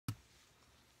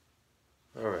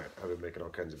been making all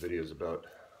kinds of videos about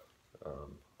a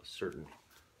certain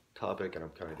topic, and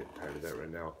I'm kind of getting tired of that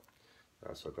right now.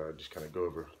 So I thought I'd just kind of go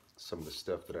over some of the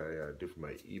stuff that I do for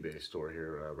my eBay store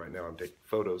here. Right now I'm taking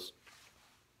photos.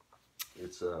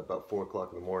 It's about 4 o'clock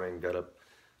in the morning, got up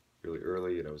really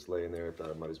early, and I was laying there. I thought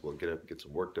I might as well get up and get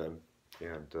some work done.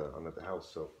 And I'm at the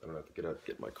house, so I don't have to get up,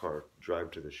 get in my car,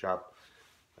 drive to the shop.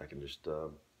 I can just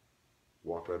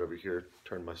walk right over here,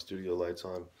 turn my studio lights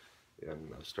on,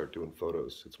 and start doing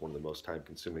photos. It's one of the most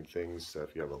time-consuming things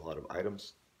if you have a lot of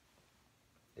items,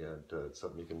 and it's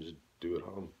something you can just do at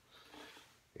home.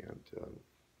 And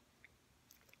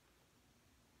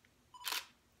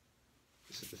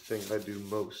this is the thing I do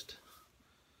most.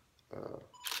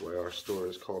 Why our store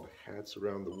is called Hats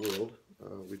Around the World.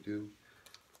 We do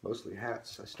mostly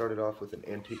hats. I started off with an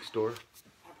antique store.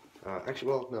 Actually,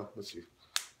 well, no, let's see.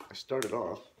 I started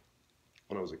off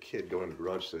when I was a kid going to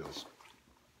garage sales.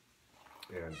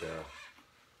 And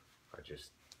I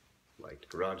just liked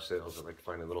garage sales. I liked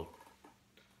finding little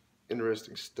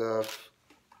interesting stuff.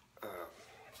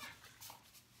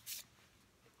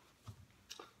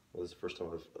 Well, this is the first time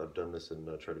I've done this and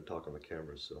tried to talk on the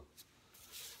camera, so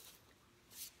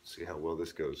see how well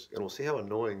this goes. And we'll see how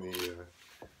annoying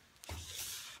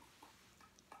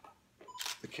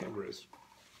the camera is.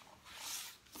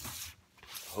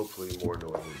 Hopefully more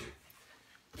annoying than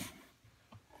me.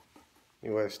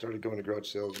 Anyway, I started going to garage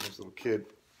sales when I was a little kid.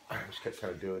 I just kept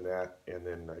kind of doing that, and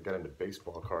then I got into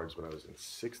baseball cards when I was in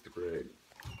 6th grade.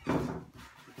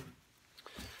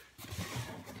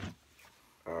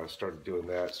 Started doing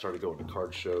that, started going to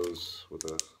card shows with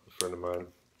a friend of mine.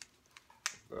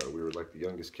 We were like the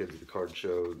youngest kids at the card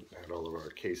show, had all of our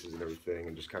cases and everything,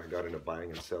 and just kind of got into buying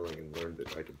and selling and learned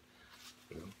that I could,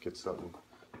 get something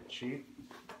cheap,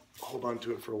 hold on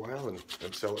to it for a while, and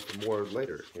sell it for more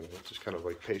later. It's just kind of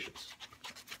like patience.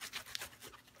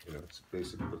 It's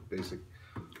a basic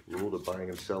rule to buying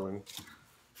and selling,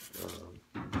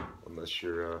 unless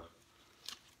you're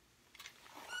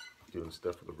doing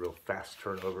stuff with a real fast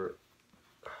turnover,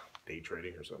 day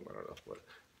trading or something, I don't know. But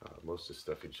most of the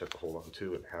stuff you just have to hold on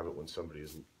to and have it when somebody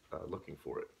is looking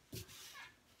for it.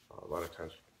 A lot of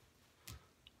times,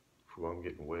 I'm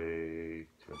getting way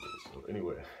too into this. So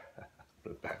anyway, I'm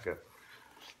gonna back up.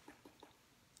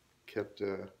 Kept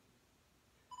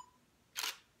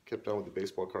on with the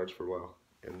baseball cards for a while,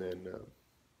 and then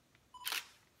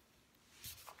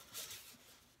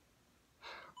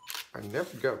I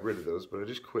never got rid of those, but I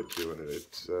just quit doing it.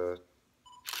 It's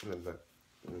in the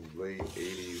late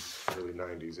 80s, early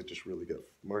 90s, it just really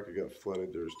market got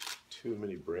flooded. There's too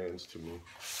many brands, too many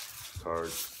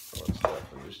cards, all that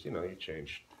stuff, and just, you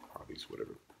change hobbies,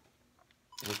 whatever.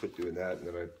 I quit doing that, and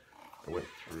then I went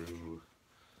through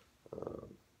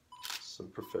some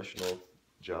professional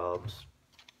jobs,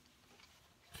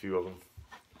 a few of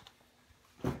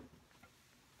them,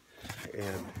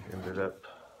 and ended up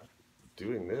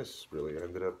doing this, really. I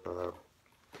ended up, I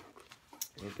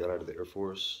got out of the Air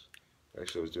Force.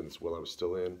 Actually, I was doing this while I was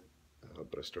still in,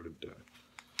 but I started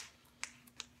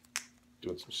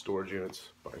doing some storage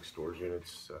units, buying storage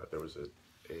units. There was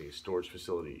a storage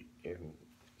facility in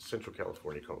Central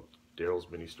California called Daryl's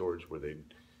Mini Storage, where they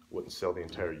wouldn't sell the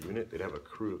entire unit. They'd have a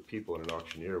crew of people and an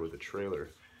auctioneer with a trailer,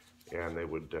 and they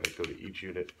would go to each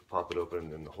unit, pop it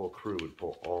open, and the whole crew would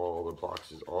pull all the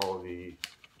boxes, all of the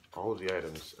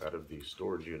items out of the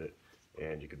storage unit,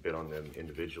 and you could bid on them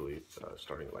individually,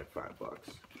 starting at like $5.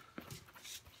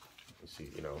 You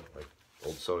see, like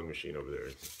old sewing machine over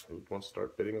there. Who wants to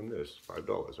start bidding on this? $5,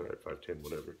 all right, $5, $10,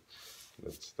 whatever.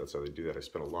 And that's how they do that. I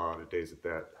spent a lot of days at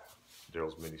that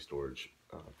Daryl's Mini Storage,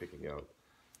 picking out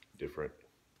different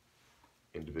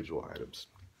individual items,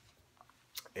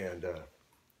 and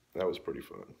that was pretty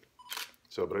fun.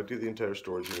 So, but I do the entire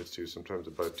storage units too. Sometimes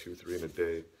about 2, 3 in a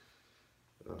day.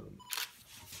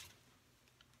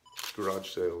 Garage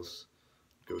sales,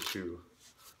 go to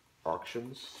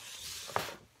auctions,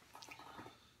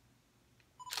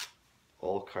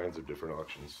 all kinds of different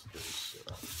auctions. There's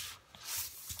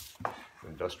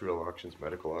industrial auctions,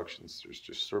 medical auctions, there's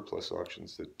just surplus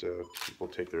auctions that people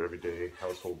take their everyday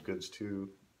household goods to.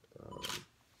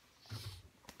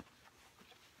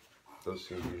 Those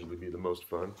seem to usually be the most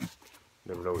fun.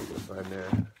 Never know what you're going to find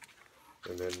there.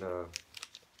 And then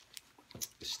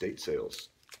estate sales.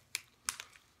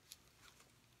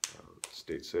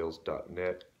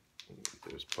 Estatesales.net.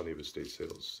 There's plenty of estate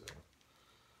sales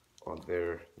on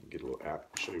there. You get a little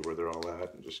app, show you where they're all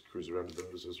at, and just cruise around to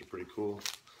those. Those are pretty cool.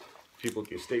 People at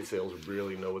the estate sales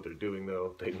really know what they're doing,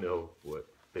 though. They know what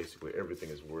basically everything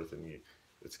is worth, and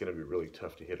it's going to be really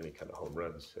tough to hit any kind of home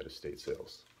runs at estate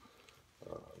sales.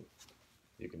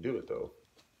 You can do it, though.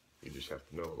 You just have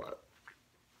to know a lot.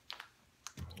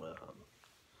 Um,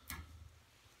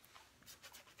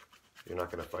 you're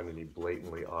not going to find any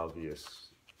blatantly obvious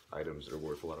items that are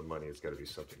worth a lot of money. It's got to be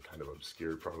something kind of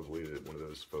obscure, probably, that one of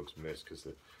those folks missed, because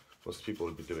most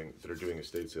people that are doing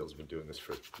estate sales have been doing this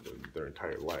for their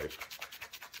entire life,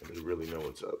 and they really know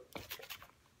what's up.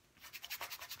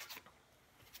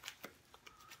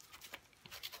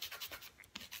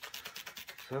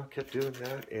 So I kept doing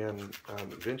that, and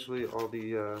eventually I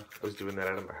was doing that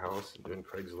out of my house and doing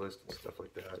Craigslist and stuff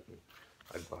like that. And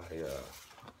I'd buy,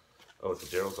 at the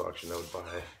Daryl's auction, I would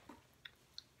buy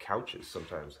couches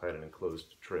sometimes. I had an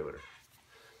enclosed trailer,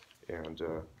 and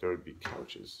there would be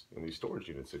couches in these storage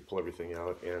units. They'd pull everything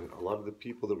out, and a lot of the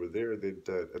people that were there, they'd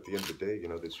at the end of the day,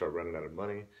 they'd start running out of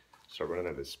money, start running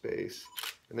out of space,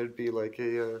 and there'd be like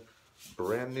a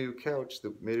brand new couch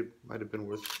that might have been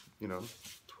worth,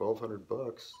 $1,200,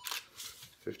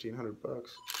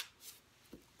 $1,500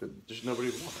 that just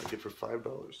nobody would want. I'd get for $5.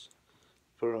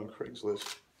 Put it on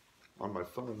Craigslist on my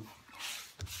phone,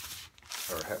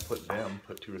 or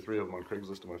put 2 or 3 of them on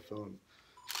Craigslist on my phone.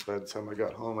 By the time I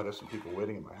got home, I'd have some people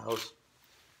waiting at my house.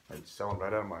 I'd sell them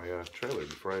right out of my trailer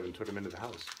before I even took them into the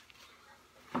house.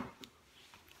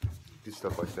 Do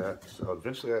stuff like that. So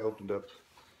eventually I opened up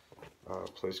a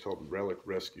place called Relic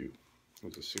Rescue. It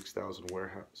was a 6,000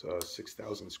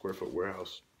 square foot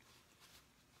warehouse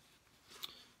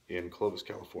in Clovis,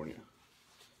 California.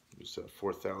 It was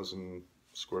 4,000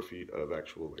 square feet of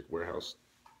actual warehouse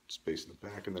space in the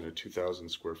back, and then a 2,000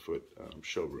 square foot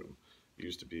showroom. It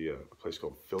used to be a place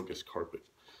called Filgus Carpet.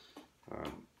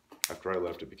 After I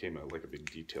left, it became a big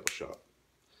detail shop,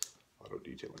 auto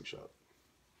detailing shop,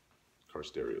 car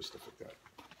stereo, stuff like that.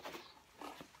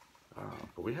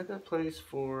 But we had that place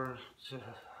for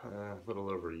a little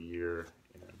over a year,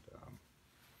 and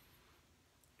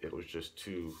it was just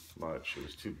too much. It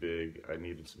was too big. I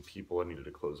needed some people. I needed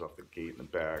to close off the gate in the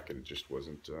back, and it just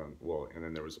wasn't, and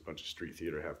then there was a bunch of street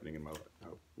theater happening in my life.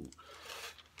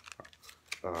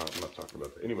 I'm not talking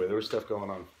about that. Anyway, there was stuff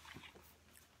going on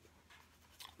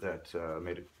that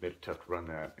made it tough to run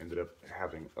that. Ended up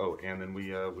having, and then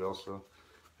we also,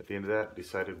 at the end of that,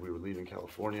 decided we were leaving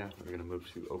California. We were going to move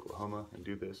to Oklahoma and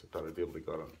do this. I thought I'd be able to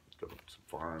go to some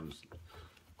farms,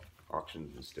 auctions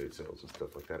and estate sales and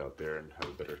stuff like that out there, and have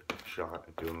a better shot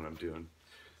at doing what I'm doing.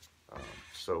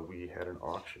 So we had an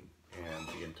auction, and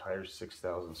the entire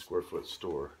 6,000 square foot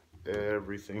store,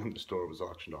 everything in the store was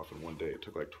auctioned off in one day. It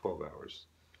took like 12 hours.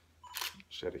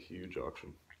 Just had a huge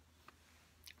auction.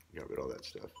 Got rid of all that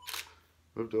stuff.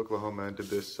 Moved to Oklahoma and did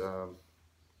this out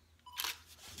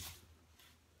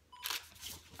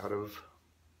of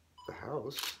the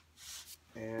house,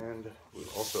 and we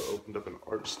also opened up an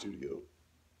art studio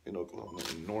in Oklahoma,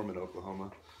 in Norman,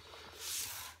 Oklahoma,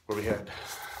 where we had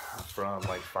from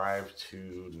 5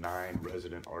 to 9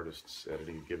 resident artists at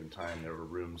any given time. There were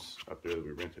rooms up there that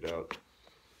we rented out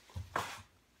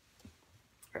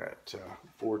at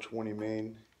 420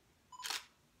 Main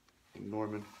in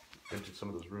Norman. Rented some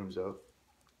of those rooms out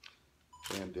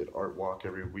and did art walk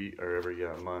every week or every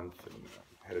month, and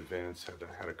had events.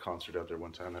 Had a concert out there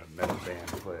one time. Had a metal band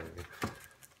play.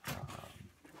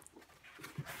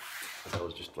 That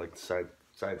was just like the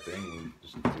side thing.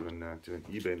 Just doing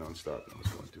eBay nonstop. I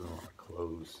was doing a lot of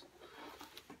clothes,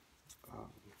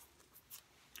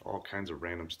 all kinds of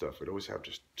random stuff. I'd always have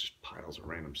just piles of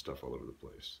random stuff all over the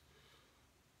place,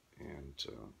 and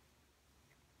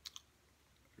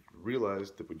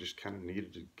realized that we just kind of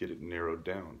needed to get it narrowed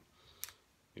down.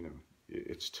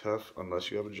 It's tough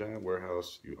unless you have a giant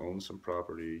warehouse, you own some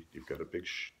property, you've got a big,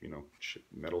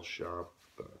 metal shop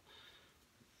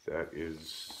that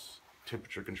is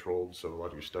temperature controlled, so a lot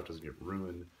of your stuff doesn't get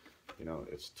ruined.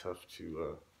 It's tough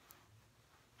to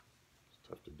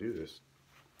do this.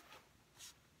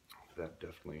 That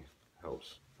definitely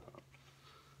helps.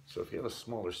 So if you have a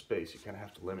smaller space, you kind of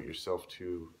have to limit yourself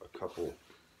to a couple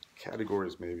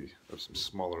categories maybe of some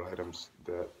smaller items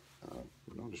that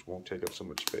just won't take up so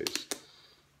much space.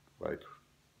 Like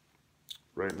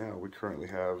right now, we currently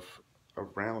have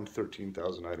around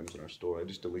 13,000 items in our store. I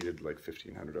just deleted like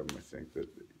 1,500 of them, I think. That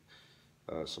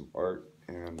some art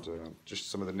and just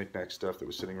some of the knickknack stuff that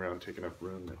was sitting around taking up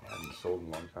room that hadn't sold in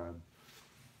a long time.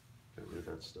 Get rid of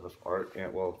that stuff. Art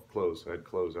and clothes. I had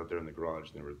clothes out there in the garage,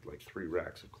 and there were like 3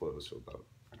 racks of clothes, so about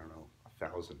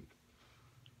 1,000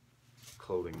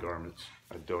 clothing garments.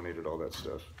 I donated all that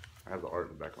stuff. I have the art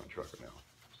in the back of my truck now.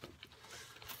 So,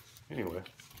 anyway,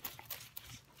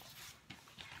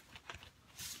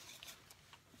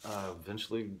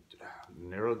 eventually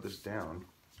narrowed this down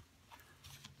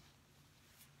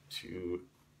to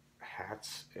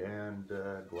hats and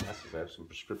glasses. I have some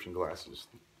prescription glasses,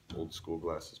 old school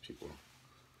glasses people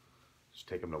Just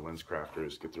take them to lens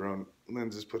crafters, get their own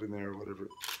lenses put in there or whatever.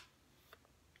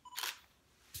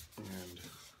 And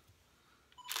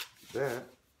that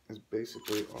is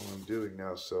basically all I'm doing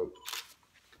now. So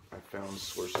I found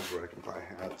sources where I can buy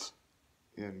hats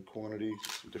in quantity,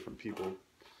 some different people.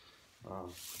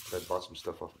 I bought some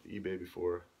stuff off of eBay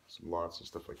before, some lots and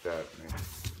stuff like that, and they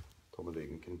told me they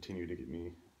can continue to get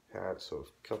me hats. So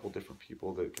a couple different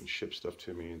people that can ship stuff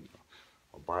to me, and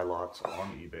I'll buy lots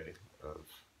on eBay of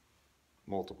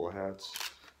multiple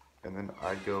hats, and then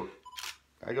I go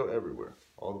everywhere,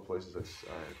 all the places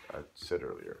I said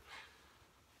earlier.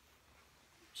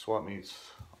 Swap meets,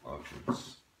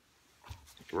 auctions,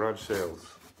 garage sales,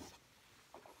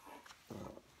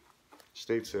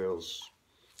 estate sales,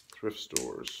 thrift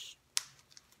stores,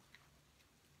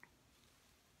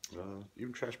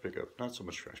 even trash pickup. Not so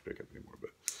much trash pickup anymore,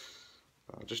 but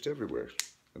just everywhere.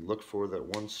 And look for that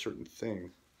one certain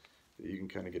thing that you can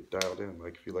kind of get dialed in.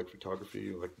 Like if you like photography,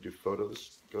 you like to do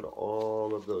photos, go to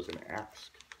all of those and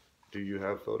ask, do you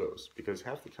have photos? Because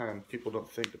half the time people don't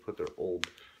think to put their old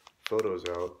photos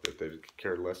out that they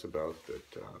care less about, that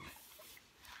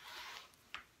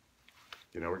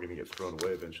you know, we're going to get thrown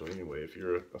away eventually anyway. If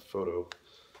you're a photo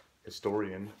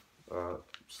historian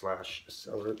slash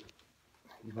seller,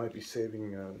 you might be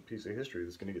saving a piece of history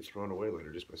that's going to get thrown away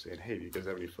later just by saying, hey, do you guys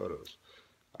have any photos?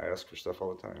 I ask for stuff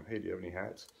all the time. Hey, do you have any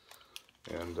hats?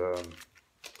 And a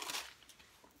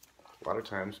lot of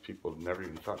times people have never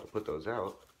even thought to put those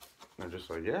out. And they're just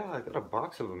like, yeah, I got a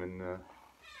box of them in the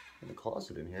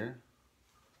closet in here.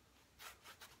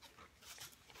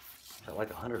 Got like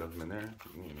 100 of them in there.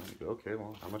 You know, you go, okay,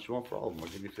 well, how much you want for all of them?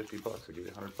 I'll give you 50 bucks. I'll give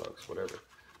you 100 bucks, whatever.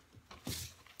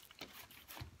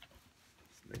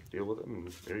 Make a deal with them,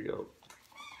 and there you go.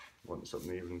 Wasn't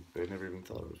something they never even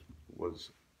thought of.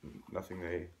 Was nothing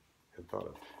they had thought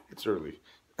of. It's early.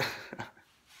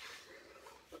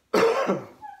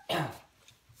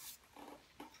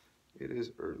 It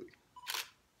is early.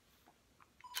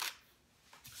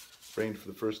 Rained for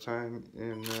the first time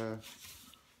in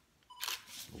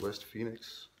West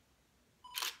Phoenix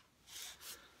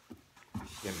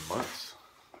in months.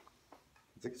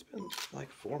 I think it's been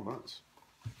like 4 months.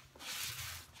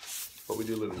 But we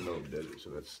do live in the middle of the desert, so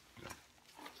that's, you know,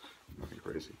 nothing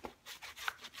crazy.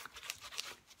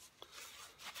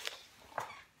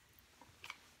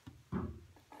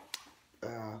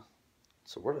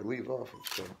 So where did I leave off?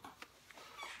 It's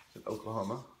in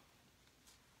Oklahoma.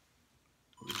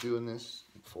 I was doing this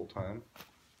full time,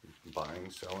 buying,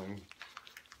 selling,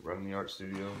 running the art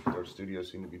studio. The art studio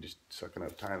seemed to be just sucking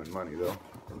up time and money, though.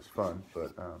 It was fun,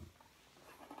 but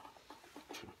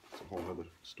it's a whole other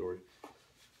story.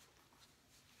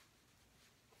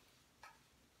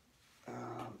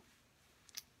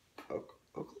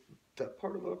 That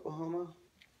part of Oklahoma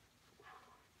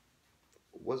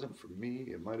wasn't for me.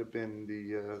 It might have been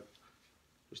the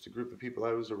just a group of people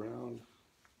I was around,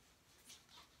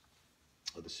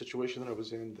 or the situation that I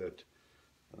was in that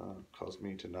caused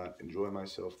me to not enjoy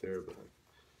myself there. But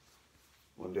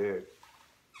one day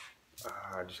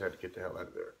I just had to get the hell out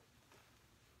of there.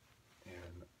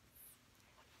 And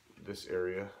this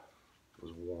area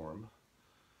was warm.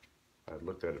 I had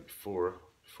looked at it before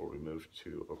we moved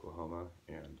to Oklahoma,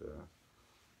 and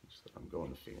said I'm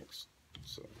going to Phoenix.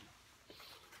 So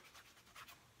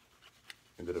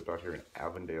ended up out here in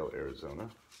Avondale, Arizona,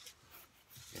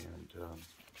 and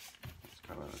it's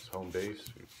kind of its home base.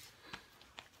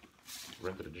 We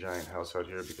rented a giant house out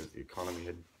here because the economy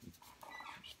had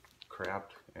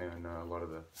crapped, and a lot of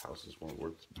the houses weren't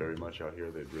worth very much out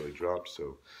here. They'd really dropped,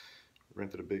 so we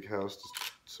rented a big house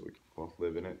so we could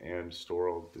live in it and store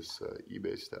all of this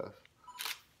eBay stuff.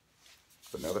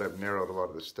 But now that I've narrowed a lot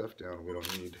of this stuff down, we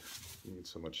don't need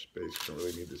so much space. We don't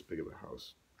really need this big of a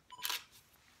house.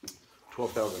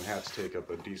 12,000 hats take up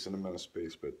a decent amount of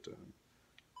space, but you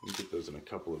can get those in a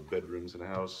couple of bedrooms in a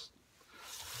house.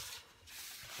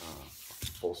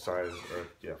 Full-size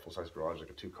garage, like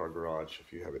a 2-car garage,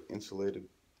 if you have it insulated.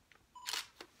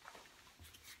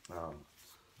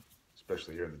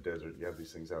 Especially here in the desert, you have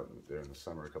these things out there in the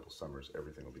summer, a couple summers,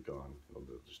 everything will be gone. It'll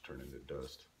just turn into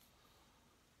dust.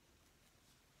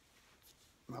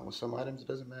 Now, with some items, it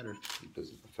doesn't matter. It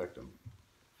doesn't affect them.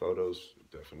 Photos,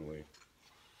 definitely.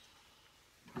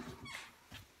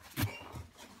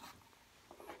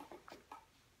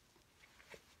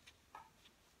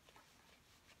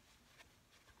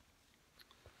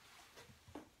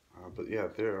 But yeah,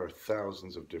 there are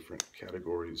thousands of different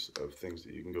categories of things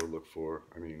that you can go look for.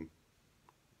 I mean,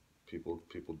 people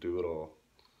do it all.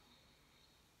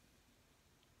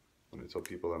 When I tell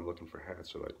people I'm looking for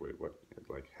hats, they're like, wait, what?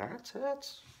 Like, hats?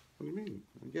 Hats? What do you mean?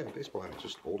 Yeah, baseball hats,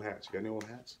 just old hats. You got any old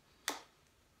hats?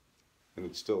 and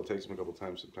it still takes them a couple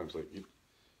times. Sometimes, like,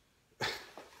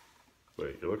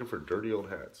 wait, you're looking for dirty old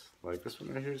hats. Like this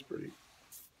one right here is pretty,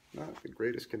 not the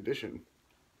greatest condition.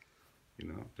 You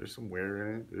know, there's some wear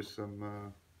in it. There's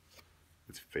some,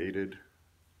 it's faded.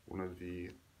 One of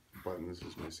the buttons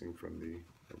is missing from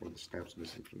one of the snaps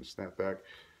missing from the snapback,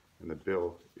 and the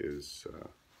bill is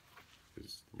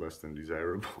less than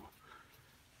desirable.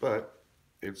 But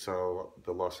it's the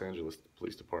Los Angeles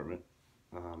Police Department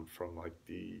from like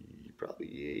the probably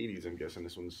 80s. I'm guessing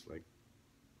this one's like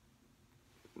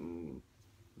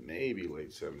maybe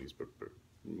late 70s, but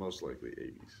most likely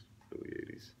 80s, early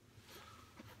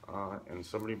 80s. And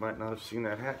somebody might not have seen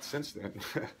that hat since then.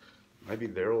 Might be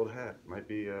their old hat. Might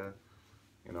be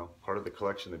you know, part of the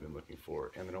collection they've been looking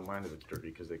for, and they don't mind if it's dirty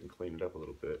because they can clean it up a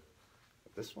little bit.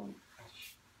 But this one, I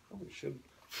probably should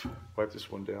wipe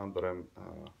this one down, but I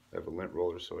have a lint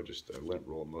roller, so I just lint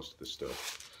roll most of this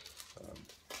stuff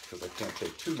because I can't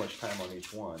take too much time on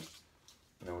each one.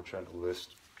 You know, we're trying to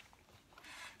list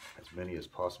as many as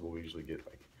possible. We usually get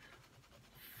like,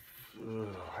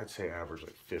 I'd say average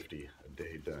like 50 a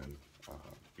day done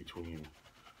between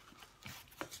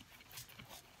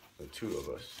the two of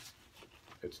us.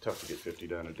 It's tough to get 50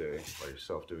 done a day by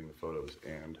yourself doing the photos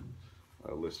and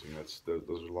listing.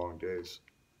 Those are long days.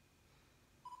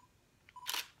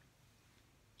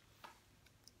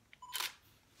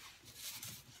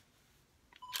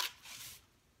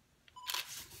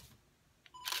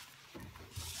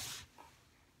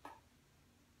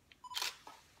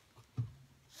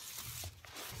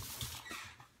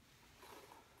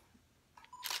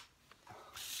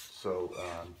 So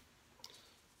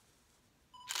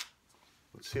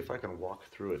let's see if I can walk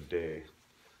through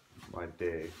my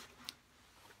day,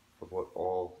 of what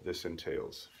all this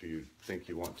entails. If you think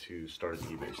you want to start an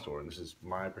eBay store, and this is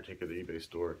my particular eBay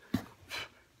store,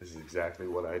 this is exactly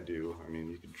what I do. I mean,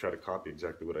 you can try to copy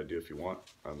exactly what I do if you want.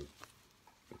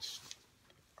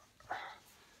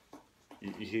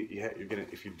 You're gonna,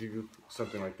 if you do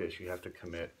something like this, you have to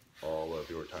commit all of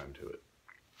your time to it.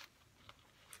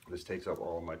 This takes up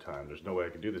all of my time. There's no way I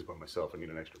can do this by myself. I need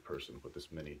an extra person with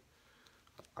this many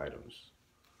items.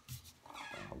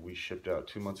 We shipped out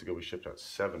 2 months ago. We shipped out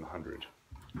 700.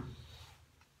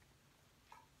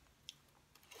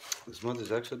 This month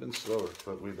has actually been slower,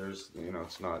 but there's, you know,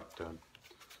 it's not.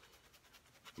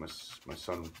 My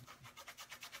son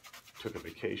took a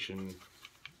vacation.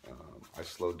 I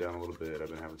slowed down a little bit. I've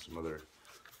been having some other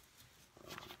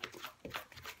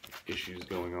issues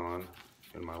going on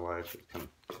in my life. It's kind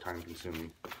of time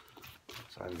consuming,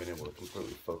 so I haven't been able to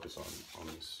completely focus on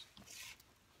this.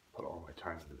 Put all my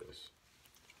time into this.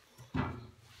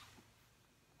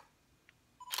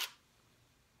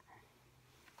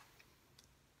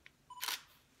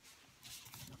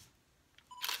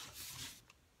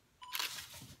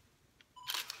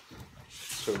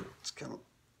 So it's kind of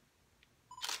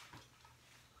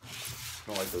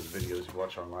like those videos you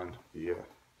watch online. The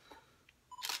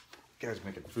guys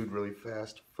making food really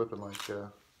fast, flipping like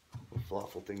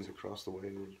falafel things across the way.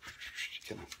 You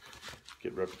kind of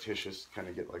get repetitious, kind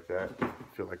of get like that. I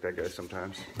feel like that guy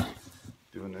sometimes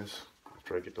doing this.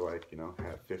 After I get to, like, you know,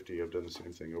 hat 50, I've done the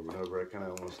same thing over and over. I kind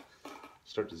of almost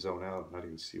start to zone out and not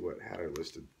even see what hat I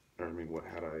listed, or I mean what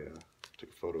hat I took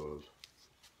a photo of.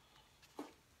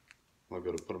 I'll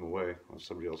go to put them away. I'll have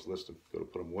somebody else list them, go to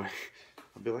put them away.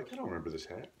 I'll be like, I don't remember this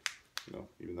hat, you know,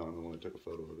 even though I'm the one that took a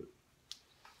photo of it.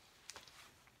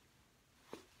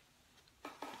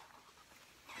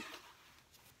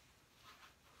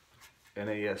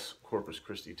 NAS Corpus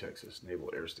Christi, Texas, Naval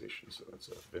Air Station. So that's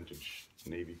a vintage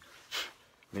Navy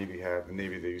hat. The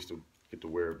Navy, they used to get to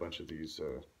wear a bunch of these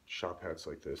shop hats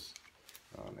like this.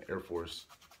 The Air Force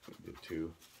did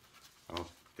too. I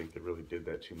don't think they really did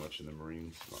that too much in the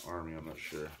Marines, the Army, I'm not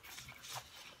sure.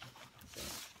 Yeah.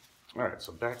 All right,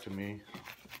 so back to me,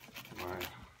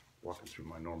 walking through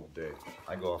my normal day.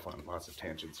 I go off on lots of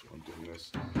tangents when I'm doing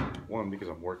this. One, because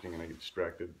I'm working and I get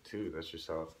distracted. Two, that's just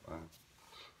how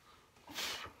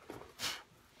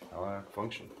I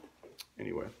function.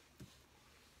 Anyway,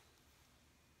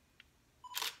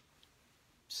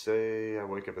 say I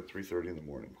wake up at 3:30 in the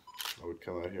morning. I would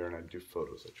come out here and I'd do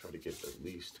photos. I try to get at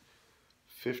least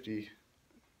 50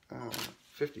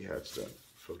 hats done,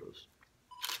 photos.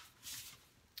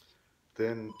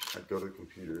 Then I'd go to the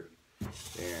computer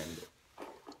and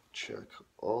check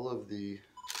all of the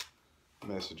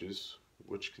messages,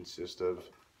 which consist of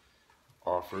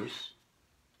offers.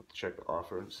 Check the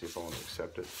offer and see if I want to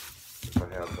accept it. If I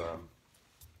have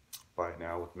buy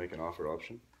now with make an offer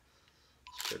option,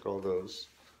 check all those.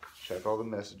 Check all the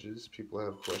messages. People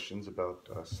have questions about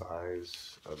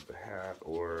size of the hat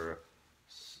or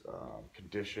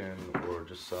condition or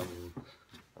just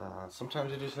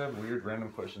sometimes you just have weird random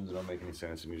questions that don't make any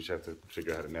sense, and you just have to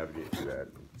figure out how to navigate through that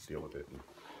and deal with it. And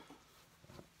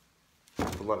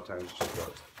a lot of times it's just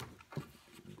about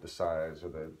the size or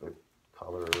the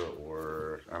color,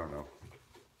 or I don't know.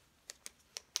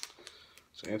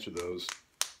 So answer those.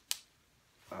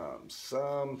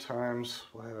 Sometimes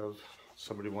we'll have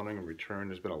somebody wanting a return.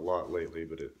 There's been a lot lately,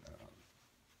 but it's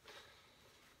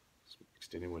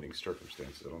extenuating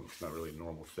circumstances. It's not really a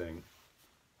normal thing.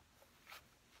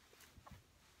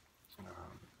 So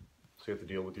you have to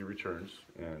deal with your returns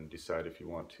and decide if you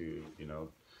want to,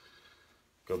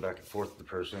 go back and forth with the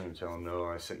person and tell them, no,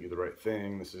 I sent you the right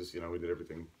thing. This is, we did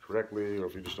everything correctly. Or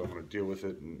if you just don't want to deal with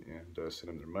it and send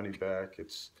them their money back.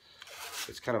 It's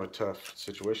kind of a tough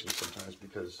situation sometimes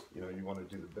because, you want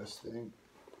to do the best thing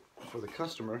for the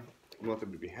customer. You want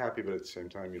them to be happy, but at the same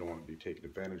time, you don't want to be taken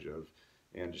advantage of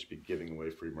and just be giving away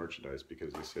free merchandise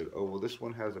because they said, oh, well, this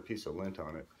one has a piece of lint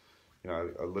on it.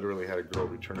 I literally had a girl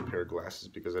return a pair of glasses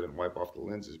because I didn't wipe off the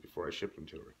lenses before I shipped them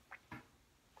to her.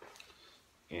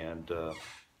 And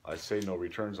I say no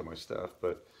returns on my stuff,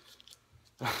 but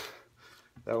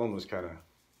that one was kind of,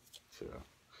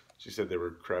 she said they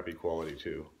were crappy quality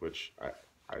too, which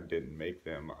I didn't make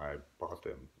them, I bought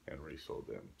them and resold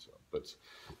them. So, but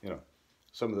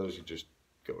some of those you just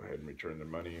go ahead and return their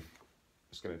money.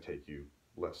 It's going to take you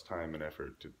less time and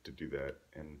effort to do that,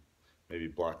 and maybe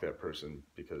block that person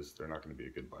because they're not going to be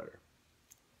a good buyer.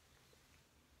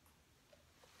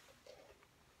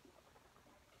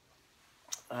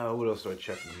 What else do I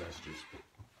check in the messages?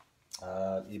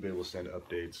 eBay will send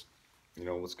updates,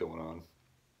 what's going on,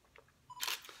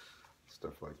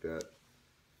 stuff like that.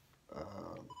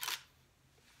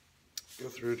 Go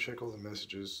through, check all the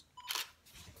messages,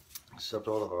 accept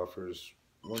all the offers.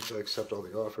 Once I accept all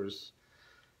the offers,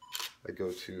 I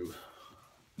go to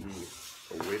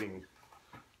awaiting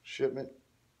shipment,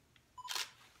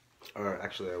 or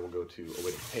actually I will go to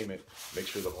awaiting payment, make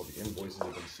sure that all the invoices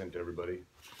have been sent to everybody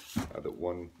that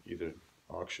won either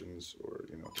auctions or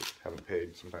just haven't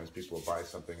paid. Sometimes people will buy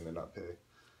something and then not pay,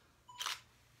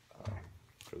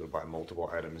 or they'll buy multiple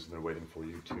items and they're waiting for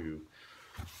you to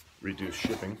reduce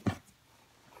shipping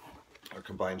or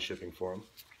combine shipping for them,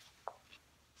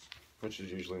 which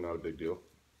is usually not a big deal.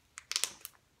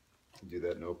 Do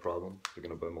that, no problem. They're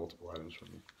going to buy multiple items from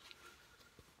you.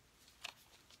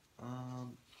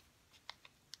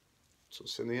 So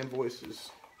send the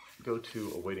invoices, go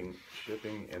to awaiting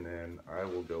shipping, and then I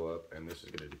will go up, and this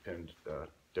is going to depend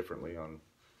differently on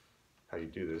how you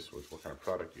do this with what kind of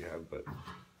product you have, but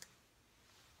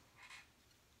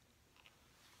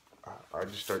I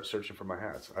just start searching for my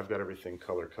hats. I've got everything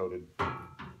color coded.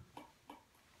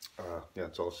 Yeah,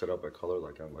 it's all set up by color,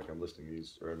 like I'm listing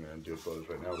these, or I'm doing photos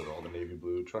right now with all the navy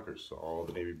blue truckers. So all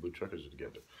the navy blue truckers are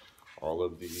together. All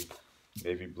of the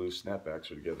navy blue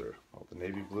snapbacks are together. All the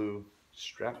navy blue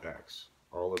strapbacks.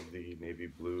 All of the navy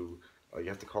blue, you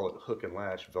have to call it hook and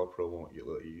latch. Velcro won't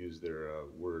let you use their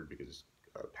word because it's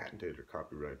patented or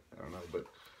copyright. I don't know, but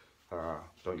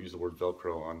don't use the word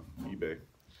Velcro on eBay.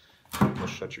 They'll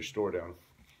shut your store down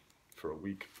for a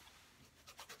week.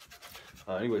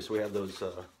 Anyway, so we have those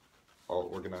all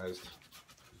organized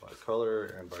by color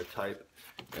and by type,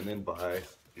 and then by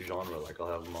genre. Like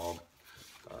I'll have them all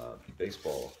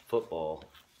baseball, football,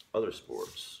 other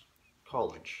sports,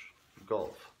 college,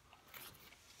 golf,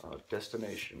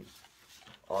 destination,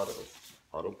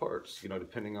 auto parts.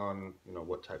 Depending on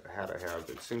what type of hat I have.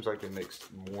 It seems like they make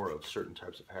more of certain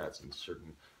types of hats in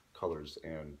certain colors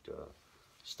and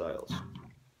styles.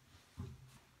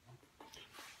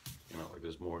 Like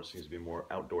there's more, it seems to be more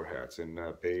outdoor hats in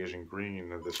beige and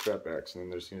green of the strapbacks, and then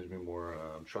there seems to be more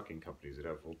trucking companies that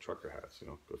have full trucker hats,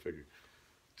 go figure.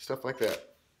 Stuff like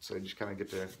that. So you just kind of get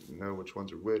to know which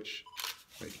ones are which,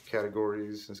 make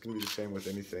categories. It's going to be the same with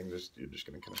anything, you're just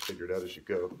going to kind of figure it out as you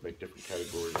go, make different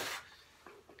categories.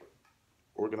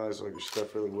 Organize all your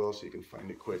stuff really well so you can find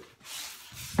it quick.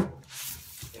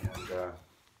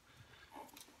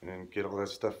 And then get all that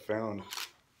stuff found.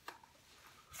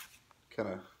 Kind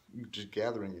of just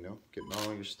gathering, getting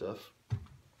all your stuff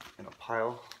in a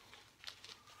pile,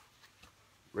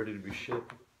 ready to be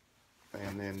shipped.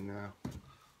 And then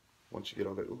once you get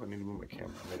all that, I need to move my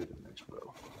camera, I made it in the next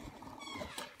row.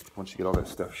 Once you get all that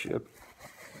stuff shipped,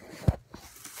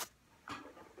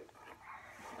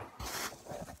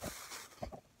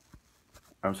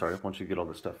 once you get all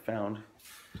the stuff found,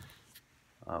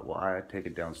 well, I take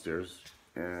it downstairs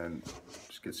and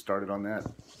just get started on that.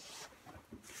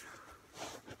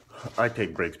 I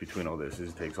take breaks between all this.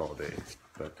 It takes all day,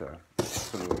 but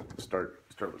start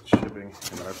start with shipping,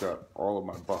 and then I've got all of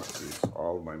my boxes,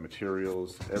 all of my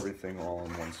materials, everything all in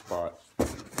one spot.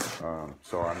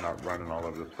 So I'm not running all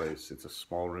over the place. It's a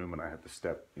small room, and I have to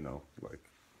step, you know, like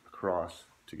across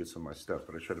to get some of my stuff,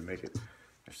 but I try to make it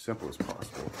as simple as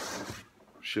possible.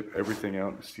 Ship everything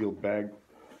out in a sealed bag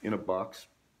in a box,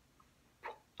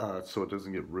 so it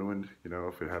doesn't get ruined. You know,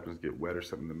 if it happens to get wet or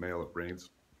something in the mail, it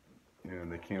rains,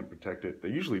 and they can't protect it. They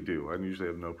usually do. I usually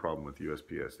have no problem with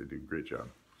USPS. They do a great job.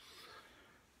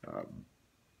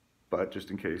 But just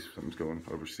in case something's going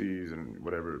overseas and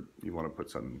whatever, you want to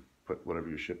put whatever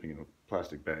you're shipping in a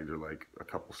plastic bag. They're like a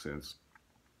couple cents.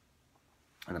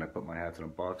 And then I put my hats in a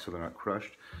box so they're not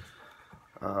crushed.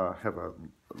 Have a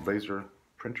laser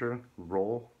printer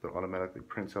roll that automatically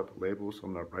prints out the labels, so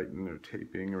I'm not writing or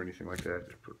taping or anything like that.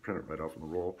 Just print it right off on the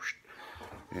roll,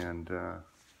 and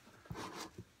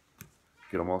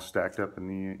get them all stacked up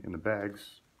in the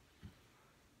bags.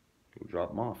 Go drop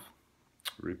them off.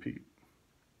 Repeat.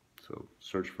 So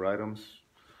search for items,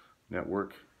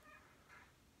 network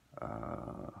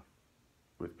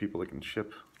with people that can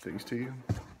ship things to you.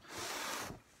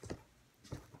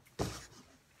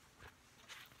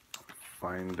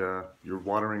 Find your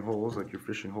watering holes, like your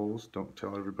fishing holes. Don't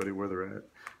tell everybody where they're at.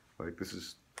 Like, this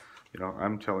is, you know,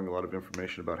 I'm telling a lot of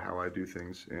information about how I do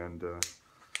things and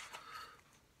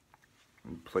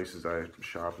places I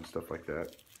shop and stuff like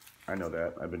that. I know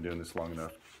that. I've been doing this long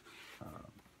enough.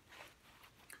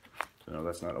 You know,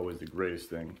 that's not always the greatest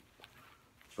thing,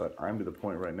 but I'm to the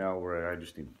point right now where I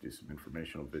just need to do some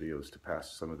informational videos to pass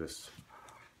some of this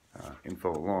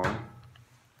info along.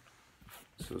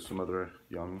 So some other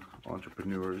young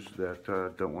entrepreneurs that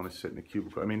don't want to sit in a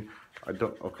cubicle. I mean, I'm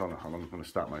going to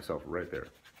stop myself right there.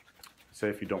 Say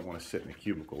if you don't want to sit in a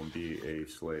cubicle and be a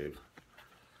slave.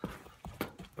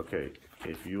 Okay,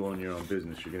 if you own your own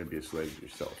business, you're going to be a slave to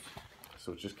yourself.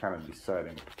 So it's just kind of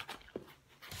deciding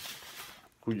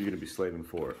who you're going to be slaving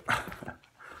for.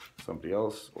 Somebody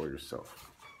else or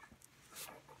yourself.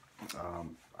 I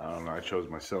don't know, I chose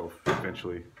myself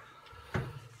eventually.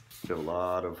 Did a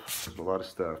lot of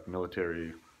stuff,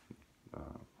 military,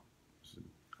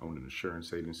 owned an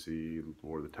insurance agency,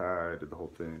 wore the tie, did the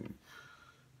whole thing,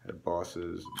 had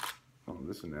bosses,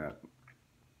 this and that.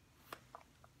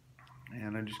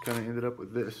 And I just kind of ended up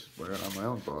with this, where I'm my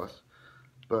own boss.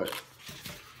 But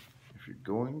if you're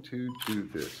going to do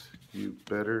this, you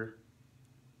better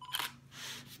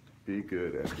be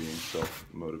good at being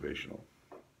self-motivational.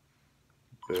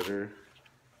 Better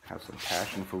have some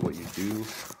passion for what you do,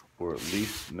 or at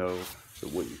least know that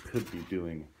what you could be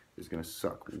doing is going to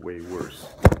suck way worse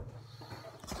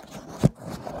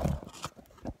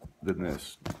than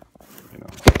this, you know.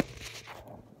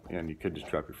 And you could just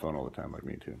drop your phone all the time like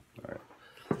me too. All right.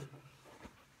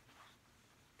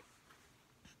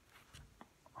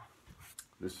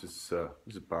 This is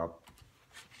Bob.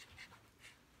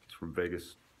 It's from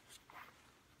Vegas.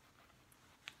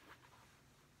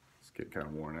 It's getting kind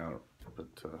of worn out,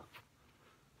 but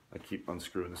I keep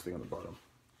unscrewing this thing on the bottom.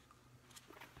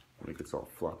 When it gets all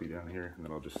floppy down here, and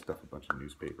then I'll just stuff a bunch of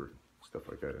newspaper, stuff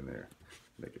like that in there,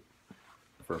 make it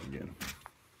firm again.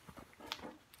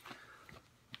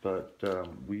 But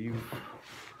we've,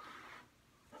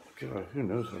 God, who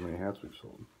knows how many hats we've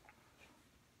sold.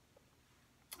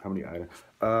 How many items?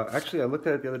 Actually, I looked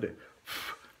at it the other day.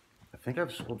 I think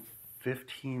I've sold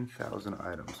 15,000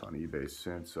 items on eBay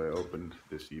since I opened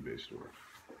this eBay store.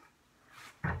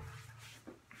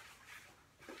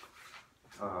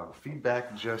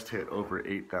 Feedback just hit over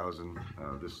 8,000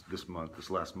 this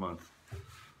last month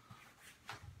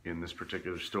in this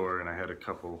particular store, and I had a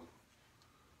couple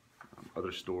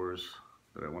other stores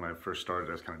that when I first started,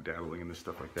 I was kind of dabbling in this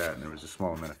stuff like that, and there was a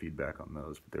small amount of feedback on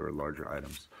those, but they were larger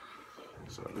items.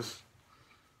 So this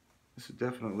is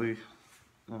definitely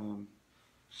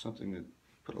something that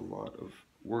put a lot of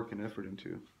work and effort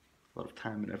into, a lot of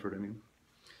time and effort, I mean,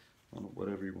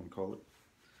 whatever you want to call it.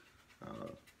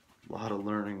 A lot of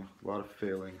learning, a lot of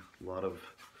failing, a lot of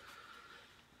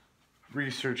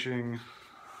researching,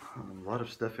 a lot of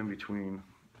stuff in between.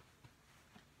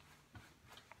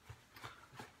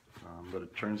 But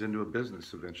it turns into a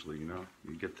business eventually, you know.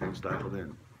 You get things dialed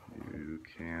in. You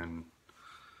can,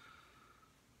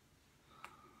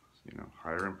 you know,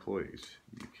 hire employees.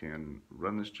 You can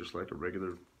run this just like a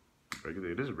regular,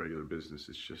 it is a regular business.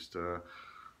 It's just, you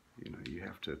know, you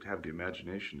have to have the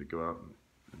imagination to go out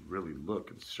and really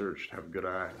look and search, have a good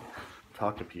eye,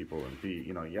 talk to people, and be,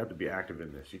 you know, you have to be active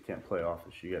in this. You can't play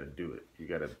office. You got to do it. You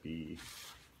got to be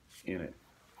in it.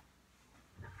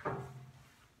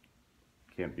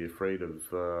 Can't be afraid of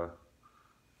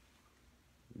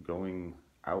going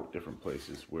out different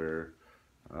places where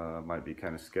it might be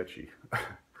kind of sketchy.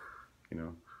 you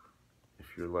know, if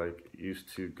you're like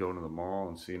used to going to the mall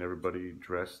and seeing everybody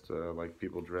dressed like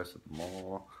people dress at the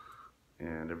mall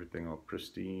and everything all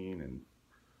pristine and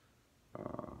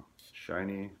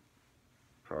shiny,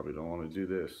 probably don't want to do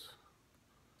this.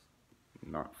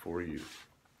 Not for you.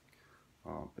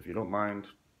 If you don't mind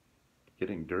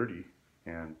getting dirty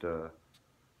and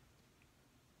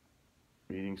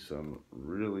meeting some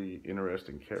really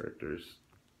interesting characters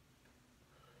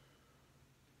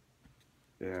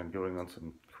and going on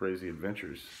some crazy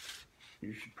adventures,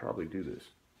 you should probably do this.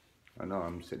 I know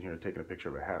I'm sitting here taking a picture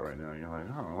of a hat right now and you're like,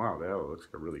 oh wow, that looks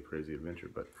like a really crazy adventure,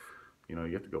 but you know,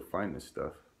 you have to go find this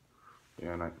stuff.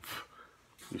 And I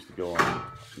used to go on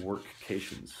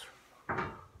workcations.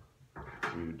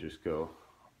 We would just go,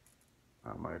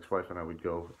 my ex-wife and I would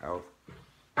go out,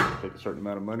 take a certain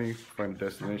amount of money, find a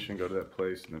destination, go to that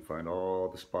place, and then find all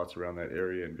the spots around that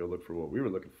area and go look for what we were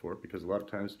looking for, because a lot of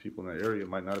times people in that area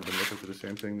might not have been looking for the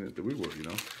same thing that we were, you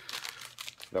know,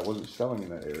 that wasn't selling in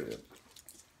that area.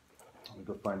 We'd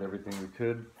go find everything we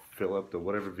could, fill up the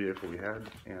whatever vehicle we had,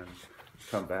 and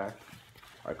come back.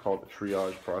 I call it the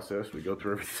triage process. We go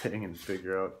through everything and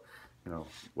figure out, you know,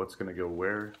 what's going to go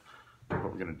where, what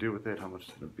we're going to do with it, how much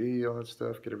it's going to be, all that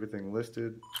stuff, get everything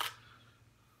listed,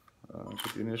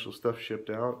 get the initial stuff shipped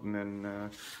out, and then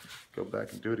go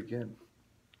back and do it again.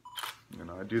 You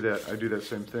know, I do that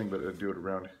same thing, but I do it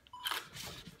around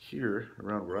here,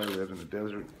 around where I live in the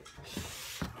desert.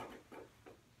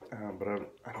 But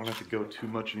I don't have to go too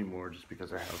much anymore, just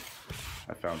because I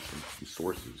found some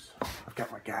sources. I've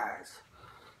got my guys.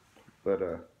 But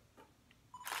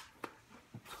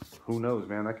who knows,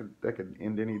 man? That could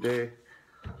end any day.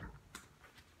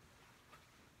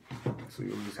 So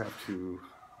you'll just have to.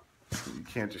 You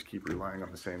can't just keep relying on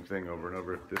the same thing over and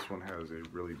over. If this one has a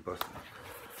really busted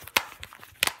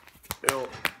bill.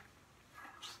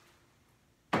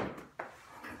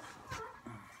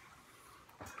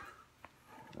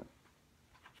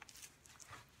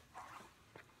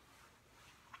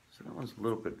 So that one's a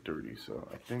little bit dirty, so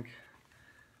I think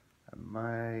I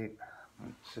might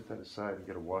set that aside and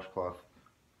get a washcloth,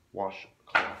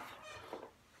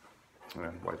 and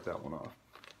then wipe that one off.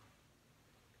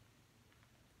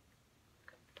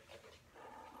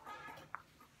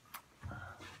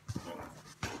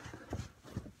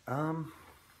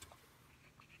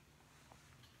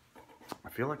 I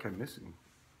feel like I'm missing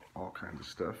all kinds of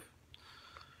stuff.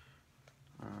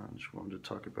 I just wanted to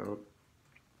talk about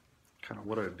kind of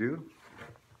what I do,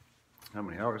 how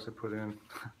many hours I put in.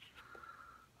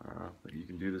 But you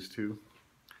can do this too.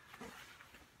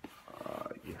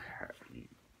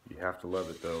 You have to love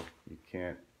it though.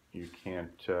 Here's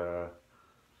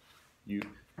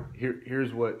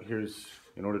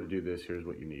in order to do this, here's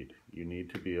what you need. You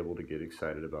need to be able to get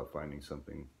excited about finding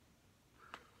something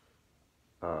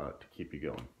to keep you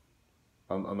going.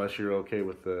 Unless you're okay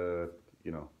with the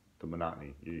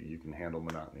monotony. You can handle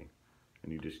monotony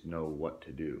and you just know what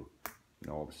to do,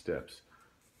 all the steps.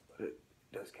 But it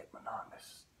does get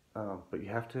monotonous. But you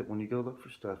have to, when you go look for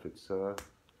stuff, it's it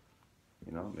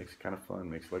makes it kind of fun,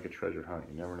 makes it like a treasure hunt.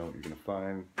 You never know what you're gonna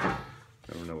find,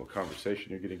 never know what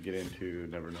conversation you're gonna get into,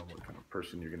 never know what kind of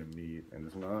person you're gonna meet, and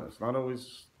it's not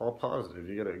always all positive.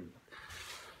 You gotta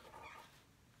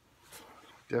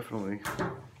definitely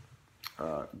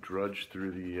drudge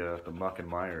through the muck and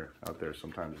mire out there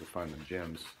sometimes to find the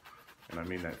gems, and I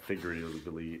mean that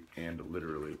figuratively and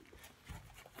literally.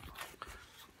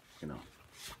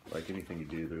 Like anything you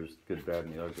do, there's good, bad,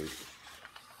 and the ugly.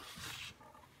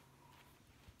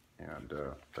 And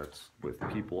that's with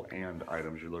people and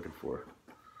items you're looking for.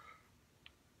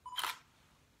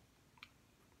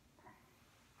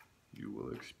 You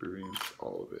will experience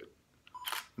all of it.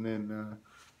 And then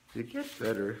you get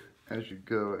better as you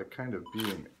go at kind of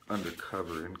being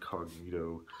undercover,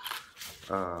 incognito.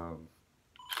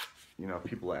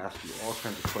 People ask you all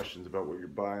kinds of questions about what you're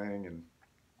buying, and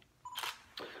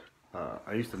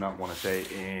I used to not want to say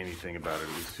anything about it.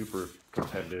 It was super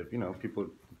competitive.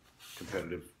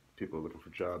 Competitive people are looking for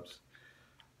jobs.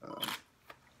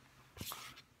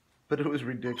 But it was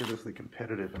ridiculously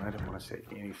competitive, and I didn't want to say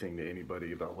anything to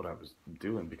anybody about what I was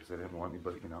doing because I didn't want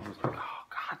anybody, I was like, oh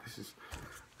God, this is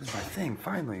my thing,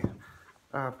 finally.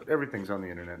 But everything's on the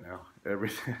internet now.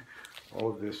 Everything, all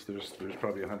of this, there's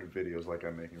probably 100 videos like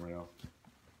I'm making right now.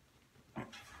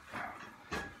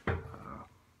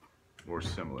 Or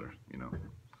similar,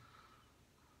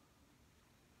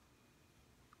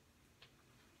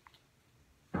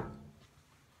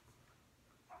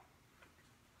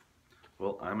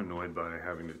 Well, I'm annoyed by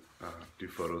having to do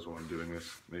photos while I'm doing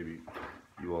this. Maybe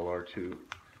you all are too.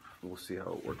 We'll see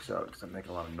how it works out, because I'm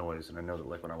making a lot of noise, and I know that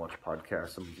like when I watch podcasts,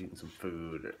 someone's eating some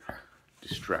food,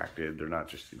 distracted. They're not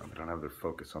just, they don't have their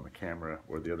focus on the camera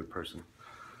or the other person.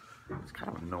 It's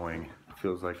kind of annoying. It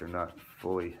feels like they're not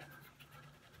fully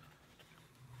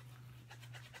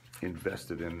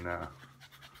invested in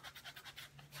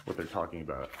what they're talking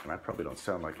about. And I probably don't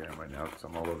sound like I am right now because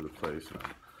I'm all over the place and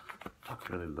I'm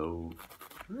talking really low.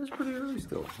 And it's pretty early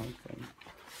still. I'm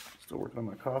still working on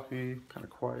my coffee, kind of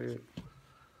quiet.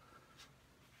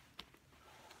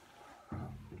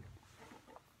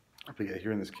 But yeah,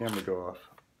 hearing this camera go off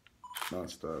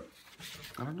non-stop,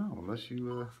 I don't know, unless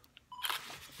you,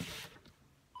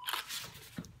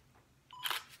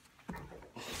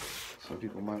 some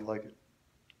people might like it.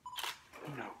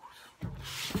 Who knows?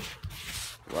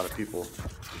 A lot of people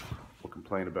will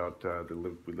complain about,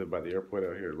 we live by the airport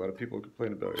out here. A lot of people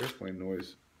complain about airplane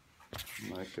noise.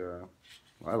 I'm like, well,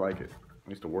 I like it. I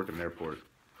used to work at an airport.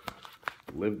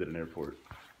 Lived at an airport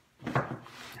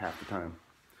half the time.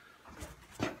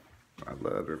 I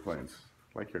love airplanes.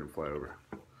 I like hearing them fly over.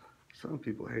 Some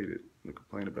people hate it and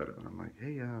complain about it. And I'm like,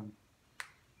 hey,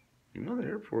 you know the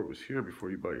airport was here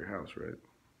before you bought your house, right?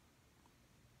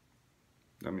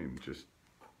 I mean, just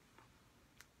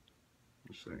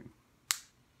saying.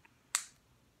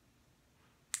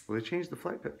 Well, they changed the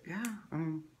flight path. Yeah, I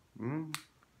mean,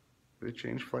 they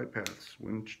changed flight paths.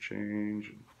 Winds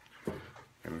change,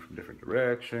 coming from different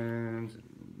directions.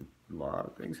 And a lot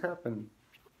of things happen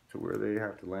to where they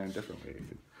have to land differently,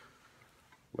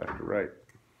 left or right.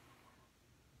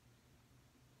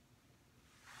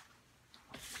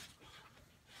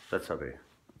 That's how they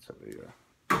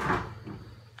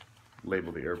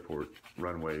label the airport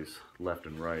runways left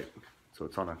and right. So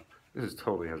it's on this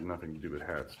totally has nothing to do with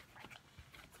hats.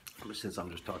 But since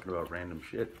I'm just talking about random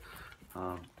shit,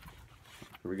 here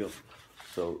we go.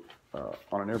 So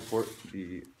on an airport,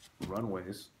 the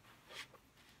runways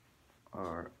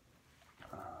are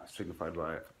signified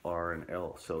by R and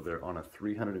L. So they're on a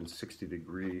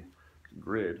 360-degree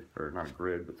grid, or not a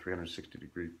grid, but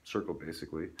 360-degree circle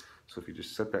basically. So if you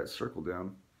just set that circle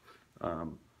down,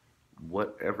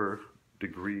 whatever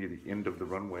degree the end of the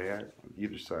runway at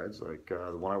either sides, like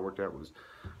the one I worked at was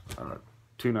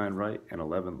 29 right and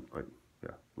 11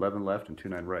 left and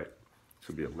 29 right.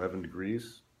 So it'd be 11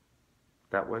 degrees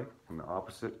that way, and the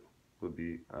opposite would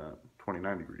be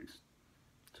 29 degrees.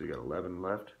 So you got 11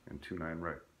 left and 29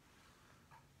 right.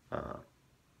 And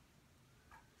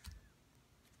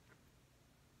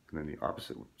then the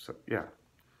opposite, so yeah.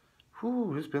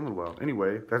 Whew, it's been a little while.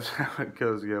 Anyway, that's how it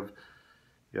goes. You have,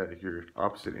 your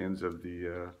opposite ends of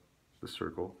the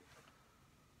circle.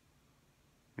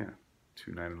 Yeah,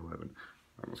 2, 9, and 11.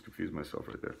 I almost confused myself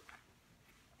right there.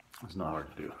 It's not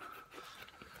hard to do.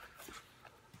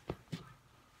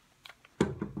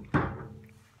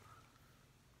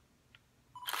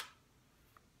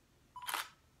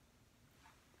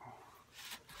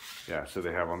 Yeah, so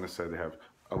they have on this side, they have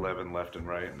 11 left and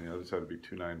right, and the other side would be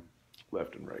 2, 9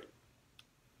 left and right.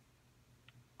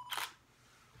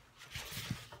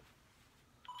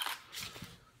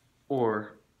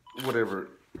 Or whatever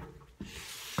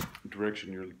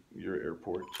direction your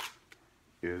airport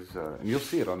is, and you'll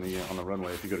see it on the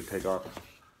runway if you go to take off.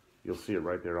 You'll see it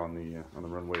right there on the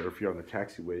runway, or if you're on the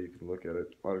taxiway, you can look at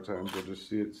it. A lot of times you'll just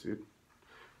see it,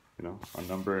 a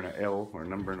number and an L or a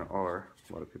number and an R.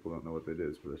 A lot of people don't know what that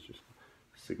is, but it just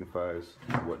signifies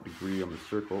what degree on the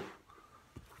circle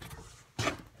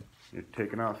you're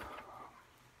taking off.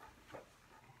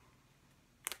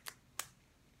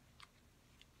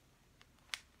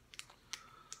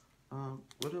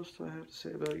 What else do I have to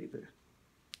say about eBay?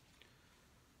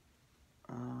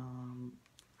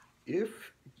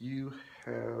 If you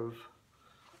have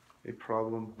a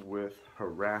problem with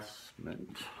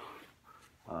harassment,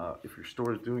 if your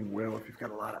store is doing well, if you've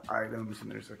got a lot of items and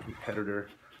there's a competitor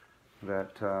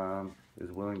that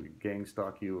is willing to gang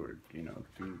stalk you or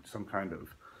do some kind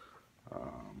of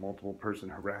multiple person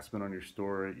harassment on your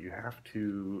store, you have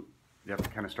to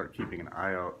kind of start keeping an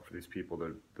eye out for these people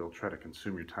that they'll try to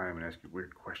consume your time and ask you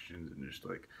weird questions and just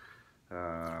like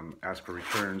ask for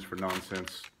returns for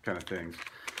nonsense kind of things.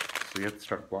 So you have to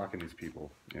start blocking these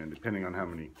people, and depending on how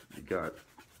many you got,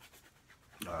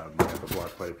 you have to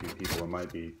block quite a few people. It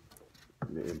might be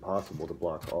impossible to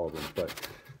block all of them, but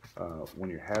when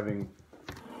you're having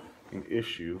an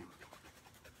issue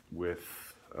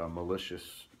with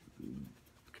malicious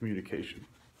communication,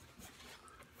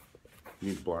 you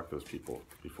need to block those people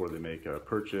before they make a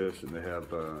purchase, and they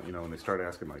have, when they start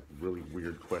asking like really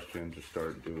weird questions or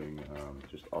start doing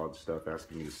just odd stuff,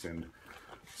 asking you to send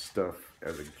stuff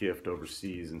as a gift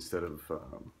overseas instead of,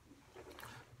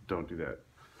 don't do that.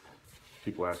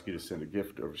 People ask you to send a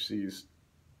gift overseas,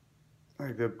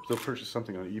 like they'll purchase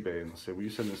something on eBay and they'll say, "Will you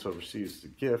send this overseas as a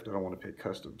gift? I don't want to pay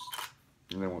customs."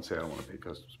 And they won't say, "I don't want to pay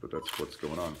customs," but that's what's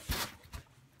going on.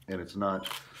 And it's not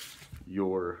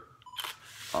your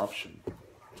option.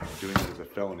 Doing it is a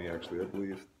felony, actually, I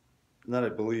believe. Not I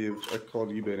believe. I called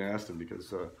eBay and asked him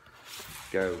because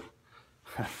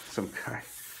some guy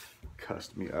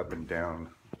cussed me up and down,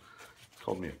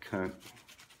 called me a cunt,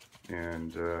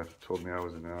 and told me I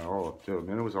was an oh, dude,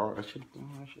 man, it was all. I should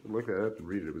look that up and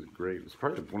read it. It was great. It was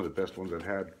probably one of the best ones I've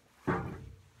had.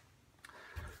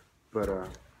 But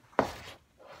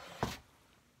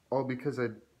all because I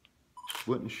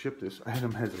wouldn't ship this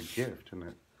item as a gift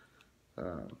and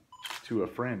to a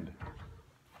friend.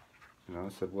 You know, I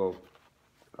said, well,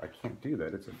 I can't do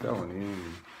that. It's a felony.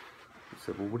 And he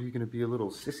said, well, what are you going to be, a little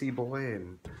sissy boy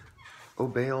and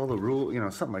obey all the rules? You know,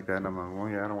 something like that. And I'm like, well,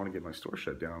 yeah, I don't want to get my store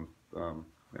shut down. And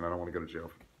I don't want to go to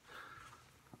jail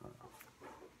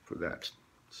for that.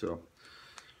 So,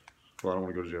 well, I don't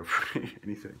want to go to jail for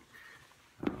anything.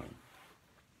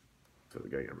 So the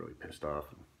guy got really pissed off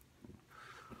and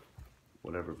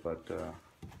whatever. But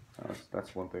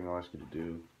that's one thing I'll ask you to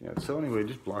do. Yeah. So anyway,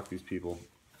 just block these people.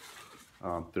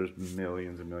 There's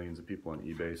millions and millions of people on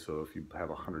eBay, so if you have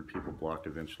 100 people blocked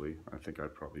eventually, I think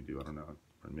I'd probably do, I don't know,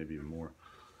 or maybe even more.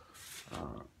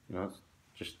 You know,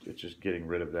 it's just getting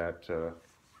rid of that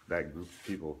that group of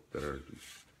people that are,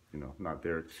 you know, not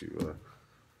there to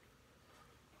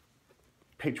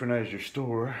patronize your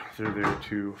store. They're there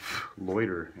to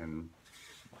loiter and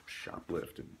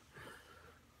shoplift and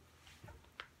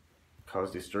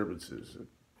cause disturbances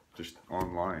just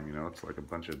online. You know, it's like a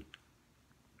bunch of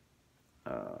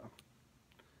I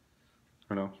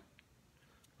don't know,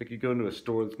 like you go into a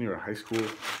store that's near a high school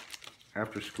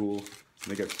after school and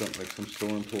they got some store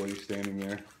employee standing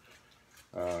there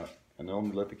and they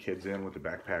only let the kids in with the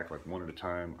backpack like one at a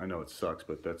time. I know it sucks,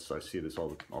 but I see this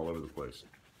all over the place.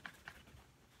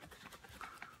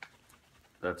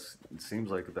 It seems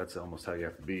like that's almost how you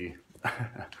have to be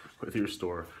with your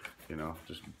store, you know,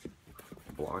 just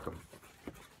block them.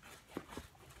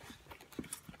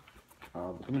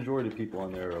 The majority of people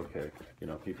on there are okay. You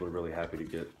know, people are really happy to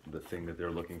get the thing that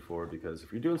they're looking for, because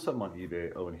if you're doing something on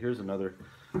eBay, oh, and here's another,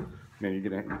 man, you're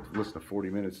gonna listen to 40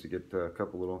 minutes to get a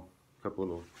couple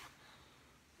little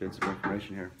bits of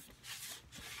information here.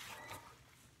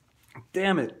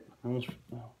 Damn it! I almost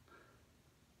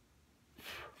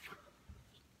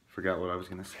forgot what I was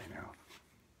gonna say now.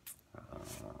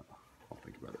 I'll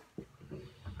think about it.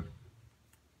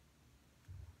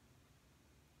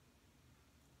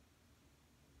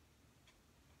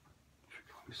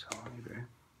 Sell on eBay.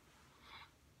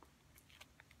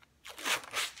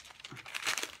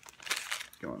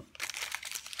 Go on.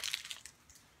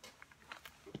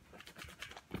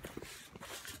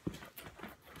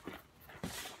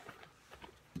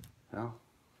 Well,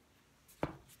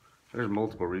 there's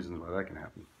multiple reasons why that can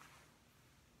happen.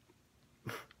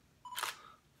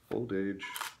 Old age,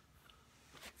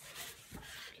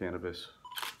 cannabis,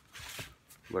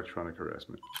 electronic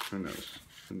harassment. Who knows?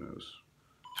 Who knows?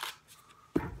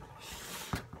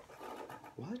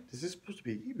 What? Is this supposed to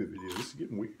be an eBay video? This is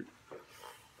getting weird.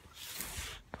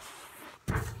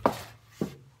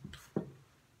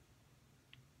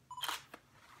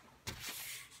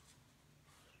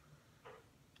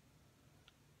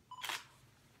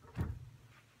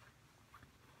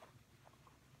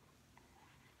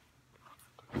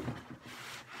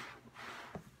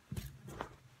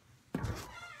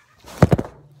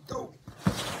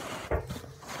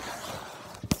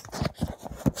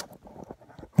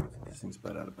 Thing's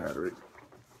about out of battery.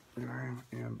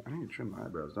 I need to trim my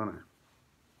eyebrows, don't I?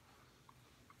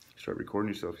 Start recording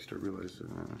yourself, you start realizing,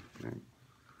 I'm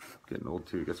getting old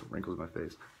too, got some wrinkles in my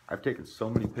face. I've taken so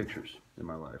many pictures in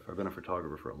my life. I've been a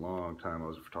photographer for a long time. I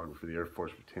was a photographer for the Air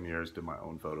Force for 10 years, did my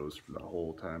own photos for the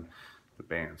whole time. The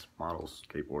bands, models,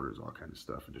 skateboarders, all kinds of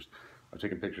stuff. And I've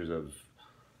taken pictures of,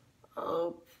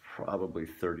 probably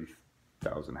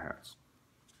 30,000 hats.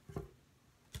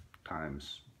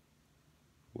 Times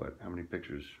what? How many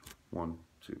pictures? 1,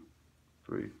 2,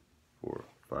 3, 4,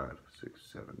 5, 6,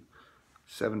 7.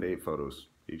 7 to 8 photos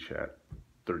each hat.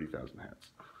 30,000 hats.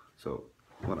 So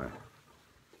when I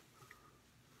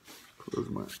close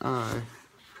my eye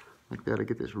like that, I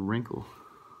get this wrinkle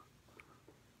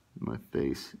in my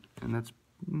face, and that's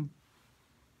don't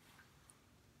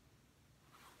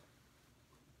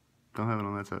have it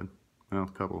on that side. No, a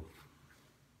couple.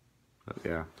 But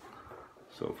yeah.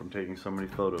 So from taking so many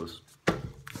photos,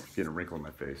 getting a wrinkle in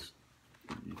my face.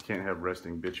 You can't have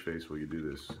resting bitch face while you do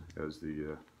this, as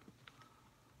the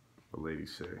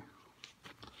ladies say.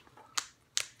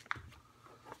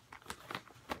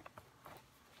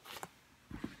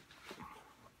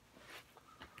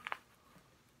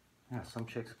 Yeah, some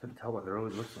chicks I couldn't tell by their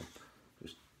early looks.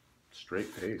 Just straight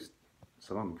faced.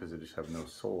 Some of them because they just have no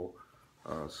soul.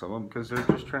 Some of them because they're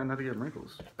just trying not to get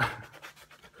wrinkles.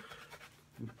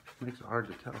 Makes it hard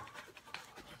to tell. I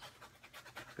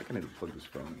think I need to plug this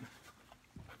phone in.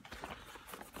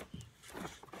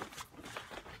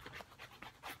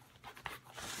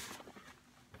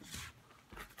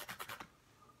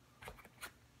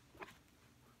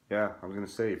 Yeah, I was gonna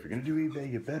say, if you're gonna do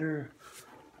eBay, you better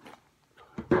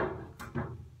have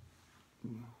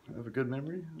a good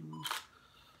memory.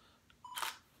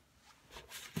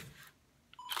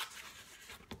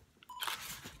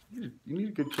 You need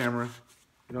a good camera.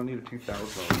 You don't need a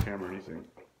 $2,000 camera or anything.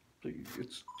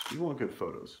 You want good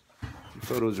photos. Your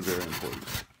photos are very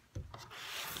important.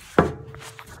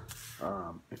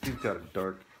 If you've got a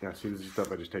dark, yeah, see, this is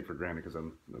stuff I just take for granted because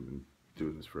I've been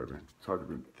doing this forever. It's hard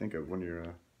to think of when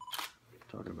you're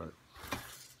talking about it.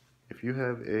 If you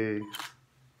have a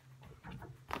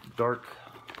dark,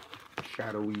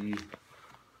 shadowy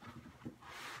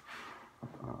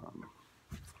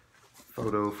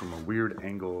photo from a weird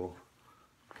angle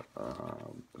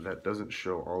that doesn't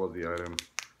show all of the item,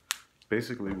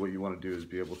 basically what you want to do is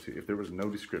be able to, if there was no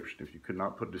description, if you could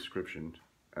not put description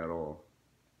at all.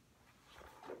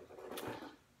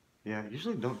 Yeah,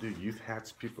 usually don't do youth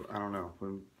hats. People, I don't know,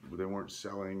 when they weren't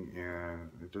selling, and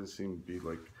it doesn't seem to be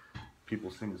like people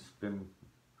seem to spend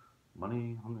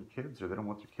money on their kids, or they don't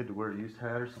want their kid to wear a youth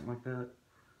hat or something like that.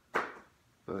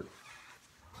 But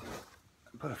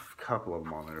put a couple of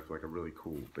them on there for like a really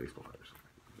cool baseball hat or something.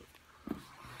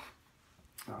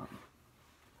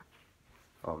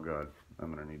 Oh God,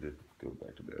 I'm gonna need to go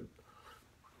back to bed.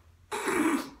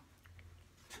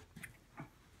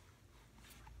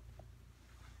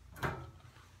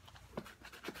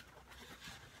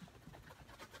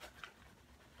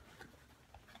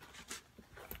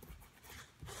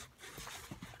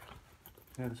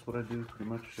 Yeah, that's what I do pretty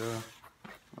much, well,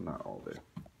 not all day.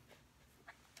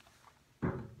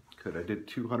 I did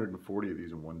 240 of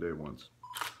these in one day once.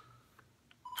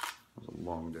 It was a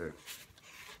long day.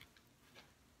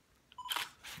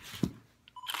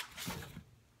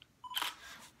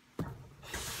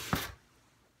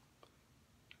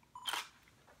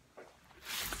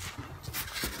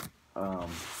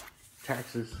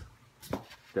 Taxes,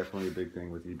 definitely a big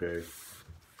thing with eBay.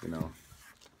 You know,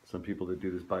 some people that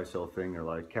do this buy sell thing are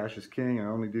like, cash is king, I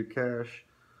only do cash.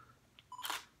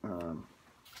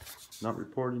 Not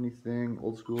report anything,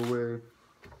 old school way.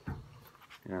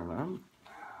 Yeah,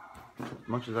 as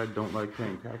much as I don't like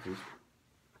paying taxes,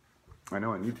 I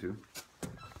know I need to.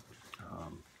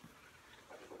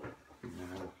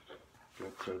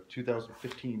 Got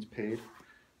 2015's paid.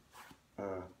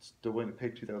 Still waiting to pay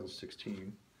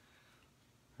 2016.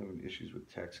 Having issues with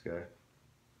tax guy.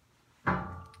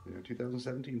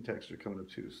 2017 taxes are coming up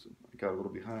too, so I got a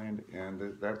little behind, and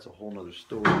that's a whole nother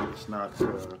story. It's not,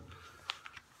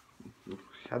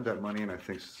 had that money, and I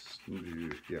think,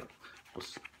 yeah,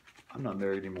 I'm not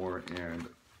married anymore, and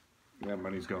that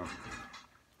money's gone.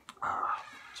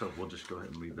 So we'll just go ahead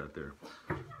and leave that there.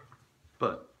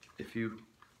 But if you're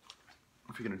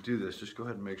gonna do this, just go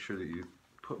ahead and make sure that you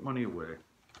put money away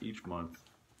each month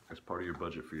as part of your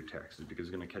budget for your taxes, because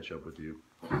it's going to catch up with you.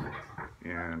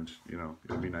 And, you know,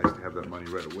 it would be nice to have that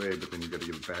money right away, but then you got to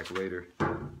give it back later.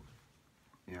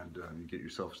 And you get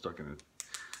yourself stuck in a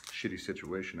shitty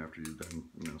situation after you've done,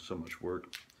 you know, so much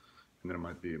work. And then it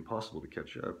might be impossible to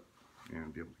catch up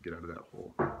and be able to get out of that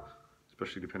hole.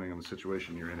 Especially depending on the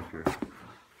situation you're in. If you're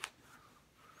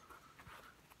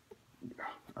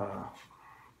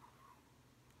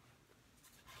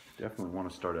definitely want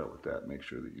to start out with that. Make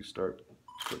sure that you start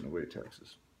putting away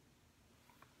taxes.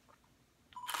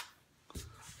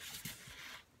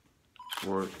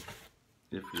 Or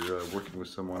if you're working with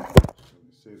someone,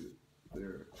 say that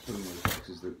they're putting away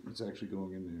taxes, that it's actually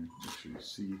going in there. Make sure you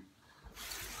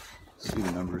see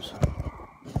the numbers.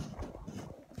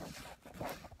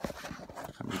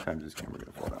 How many times is this camera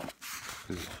gonna fall down?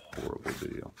 This is a horrible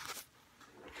video.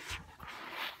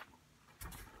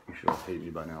 You should all hate me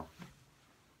by now.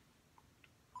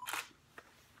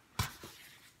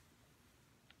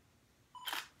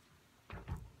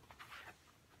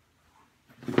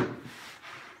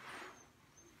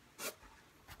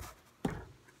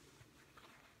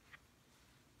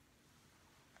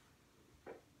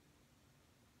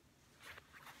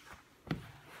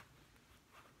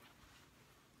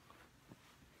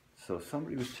 So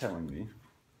somebody was telling me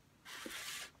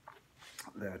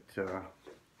that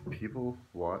people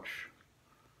watch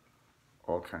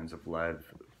all kinds of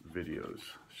live videos,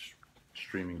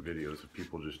 streaming videos of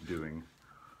people just doing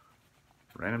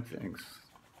random things,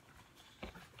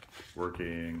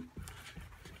 working,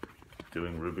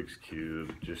 doing Rubik's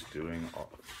Cube, just doing all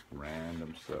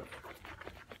random stuff.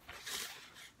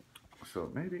 So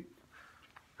maybe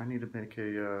I need to make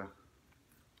a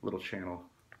little channel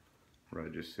where I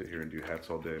just sit here and do hats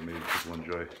all day. Maybe people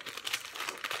enjoy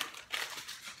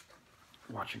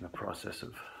watching the process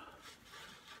of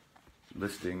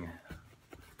listing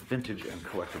vintage and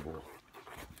collectible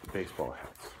baseball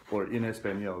hats, or in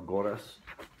español, gorras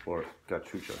or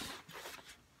cachuchas.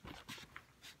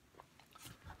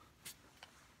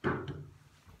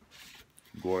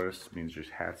 Gorras means just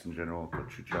hats in general.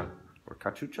 Cachucha or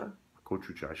cachucha?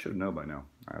 Cochucha. I should know by now.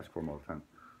 I ask for them all the time.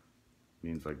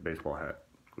 Means like baseball hat.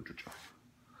 Cochucha.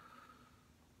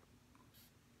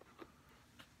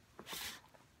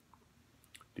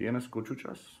 ¿Tienes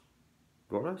cochuchas?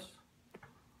 ¿Gorras?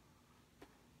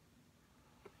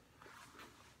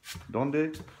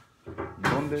 ¿Dónde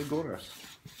gorras?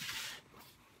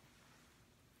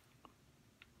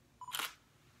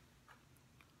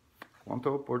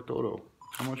 ¿Cuánto por todo?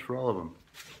 How much for all of them?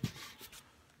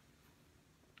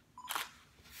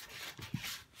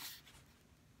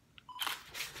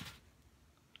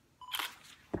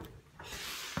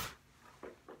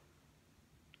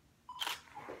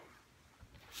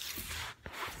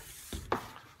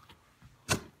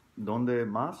 ¿Dónde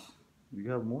más? Do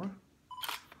you have more?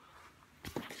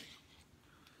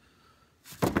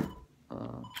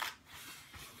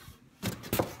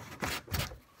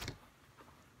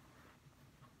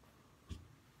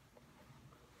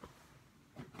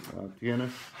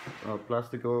 ¿Tienes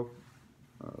plástico?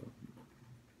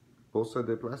 Bolsa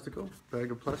de plástico?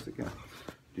 Bag of plastic? Yeah.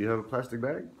 Do you have a plastic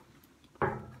bag?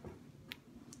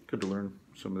 Good to learn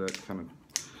some of that kind of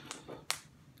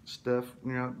stuff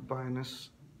when you're out buying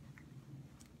this.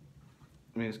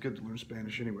 I mean, it's good to learn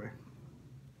Spanish anyway.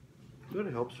 It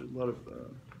really helps. A lot of,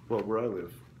 well, where I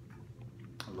live,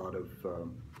 a lot of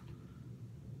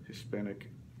Hispanic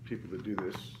people that do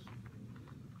this.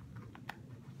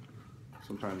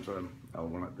 Sometimes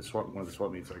one of the swap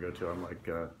meets I go to, I'm like,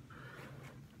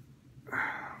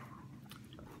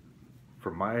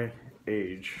 for my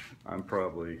age,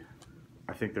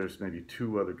 I think there's maybe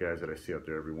 2 other guys that I see out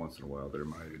there every once in a while that are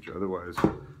my age. Otherwise,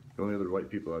 the only other white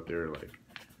people out there are like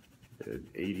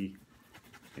 80,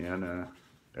 and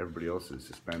everybody else is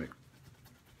Hispanic.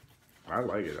 I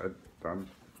like it. I'm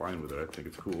fine with it. I think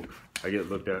it's cool. I get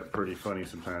looked at pretty funny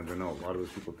sometimes. I know a lot of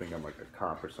those people think I'm like a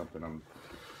cop or something. I'm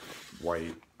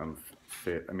white, I'm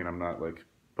fit. I mean, I'm not like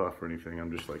buff or anything.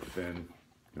 I'm just like thin.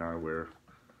 You know, I wear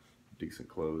decent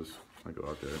clothes. I go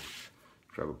out there,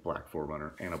 drive a black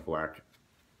 4Runner and a black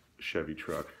Chevy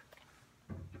truck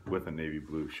with a navy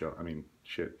blue shell. I mean,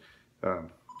 shit.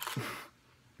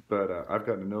 But I've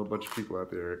gotten to know a bunch of people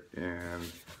out there, and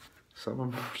some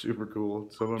of them are super cool.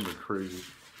 Some of them are crazy.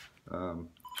 Some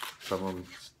of them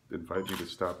invite me to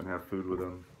stop and have food with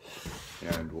them,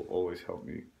 and will always help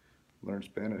me learn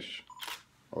Spanish.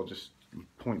 I'll just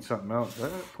point something out.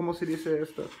 ¿Cómo se dice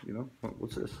esto? You know,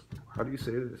 what's this? How do you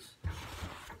say this?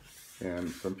 And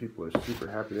some people are super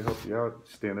happy to help you out.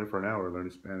 Stand there for an hour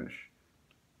learning Spanish.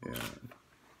 And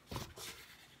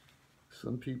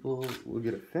some people will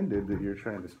get offended that you're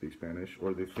trying to speak Spanish,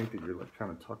 or they think that you're like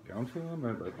trying to talk down to them,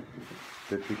 or like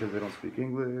that because they don't speak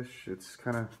English. It's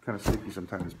kind of sticky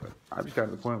sometimes. But I've just gotten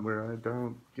to the point where I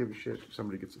don't give a shit if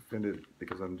somebody gets offended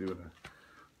because I'm doing a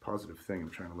positive thing.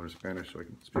 I'm trying to learn Spanish so I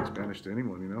can speak Spanish to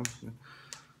anyone, you know.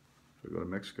 If I go to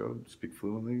Mexico, speak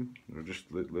fluently, or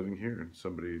just living here and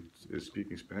somebody is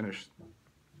speaking Spanish.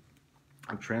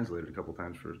 I've translated a couple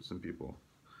times for some people.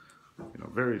 You know,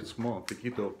 very small,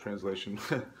 poquito translation.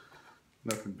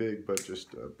 Nothing big, but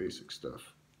just basic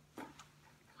stuff.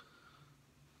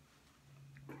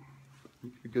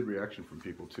 You get a good reaction from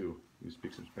people too. You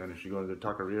speak some Spanish. You go to the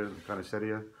taqueria, the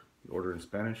carniceria, you order in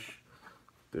Spanish.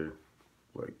 They're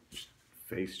like just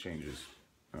face changes.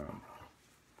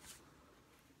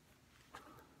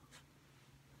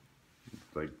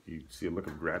 Like you see a look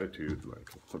of gratitude, like,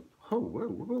 oh,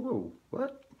 whoa,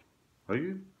 what? Are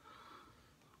you?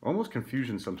 Almost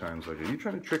confusion sometimes, like, are you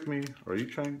trying to trick me? Or are you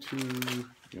trying to,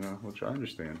 you know, which I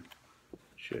understand.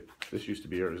 Shit, this used to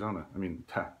be Arizona. I mean,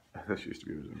 this used to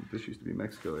be Arizona. This used to be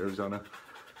Mexico, Arizona,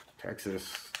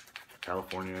 Texas,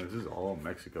 California. This is all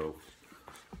Mexico.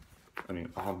 I mean,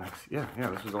 all Mexico.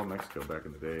 Yeah, this was all Mexico back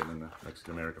in the day. And then the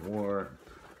Mexican-American War,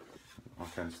 all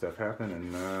kinds of stuff happened.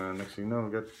 And next thing you know,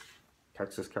 we got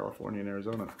Texas, California, and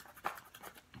Arizona.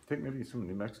 I think maybe some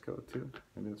New Mexico too.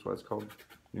 Maybe that's why it's called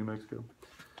New Mexico.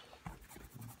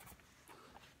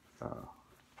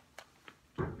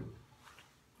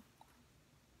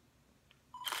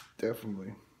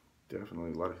 Definitely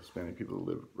a lot of Hispanic people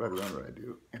live right around where I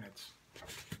do, and it's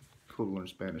cool to learn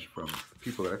Spanish from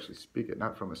people that actually speak it,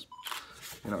 not from a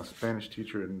Spanish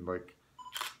teacher in like,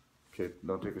 okay,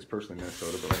 don't take this personally,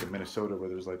 Minnesota, but like in Minnesota where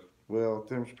there's like, well,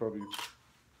 there's probably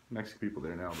Mexican people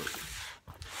there now, but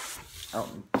out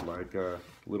in like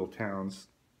little towns,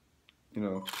 you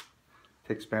know,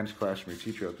 take Spanish class from your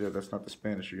teacher out there. That's not the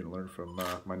Spanish you're gonna learn from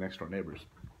my next door neighbors,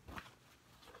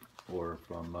 or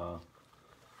from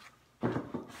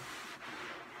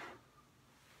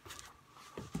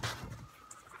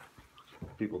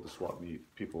people at the swap meet,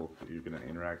 people that you're gonna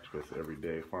interact with every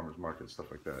day, farmers market,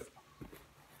 stuff like that.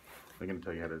 They're gonna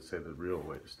tell you how to say the real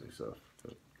way to stay safe,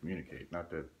 to communicate, not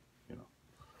that, you know.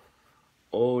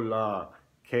 Hola,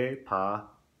 ¿qué pa?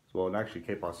 Well, actually,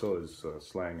 ¿qué pasó is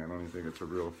slang. I don't even think it's a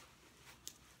real.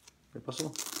 ¿Qué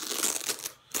pasó?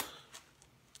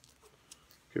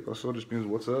 ¿Qué pasó just means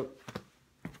what's up.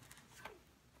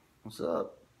 What's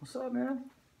up? What's up,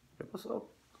 man? ¿Qué pasó?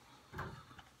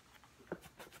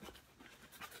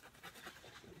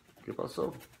 ¿Qué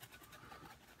pasó?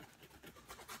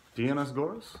 ¿Tienes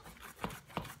gorras?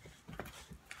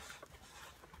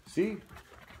 Sí,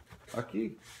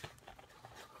 aquí.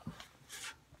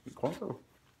 ¿Cuánto?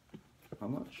 How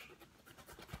much?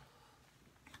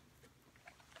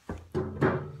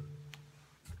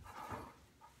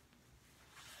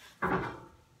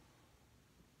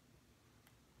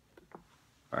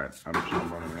 All right,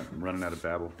 I'm running out of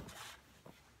babble.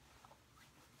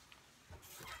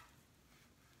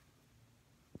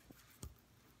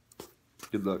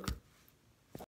 Good luck.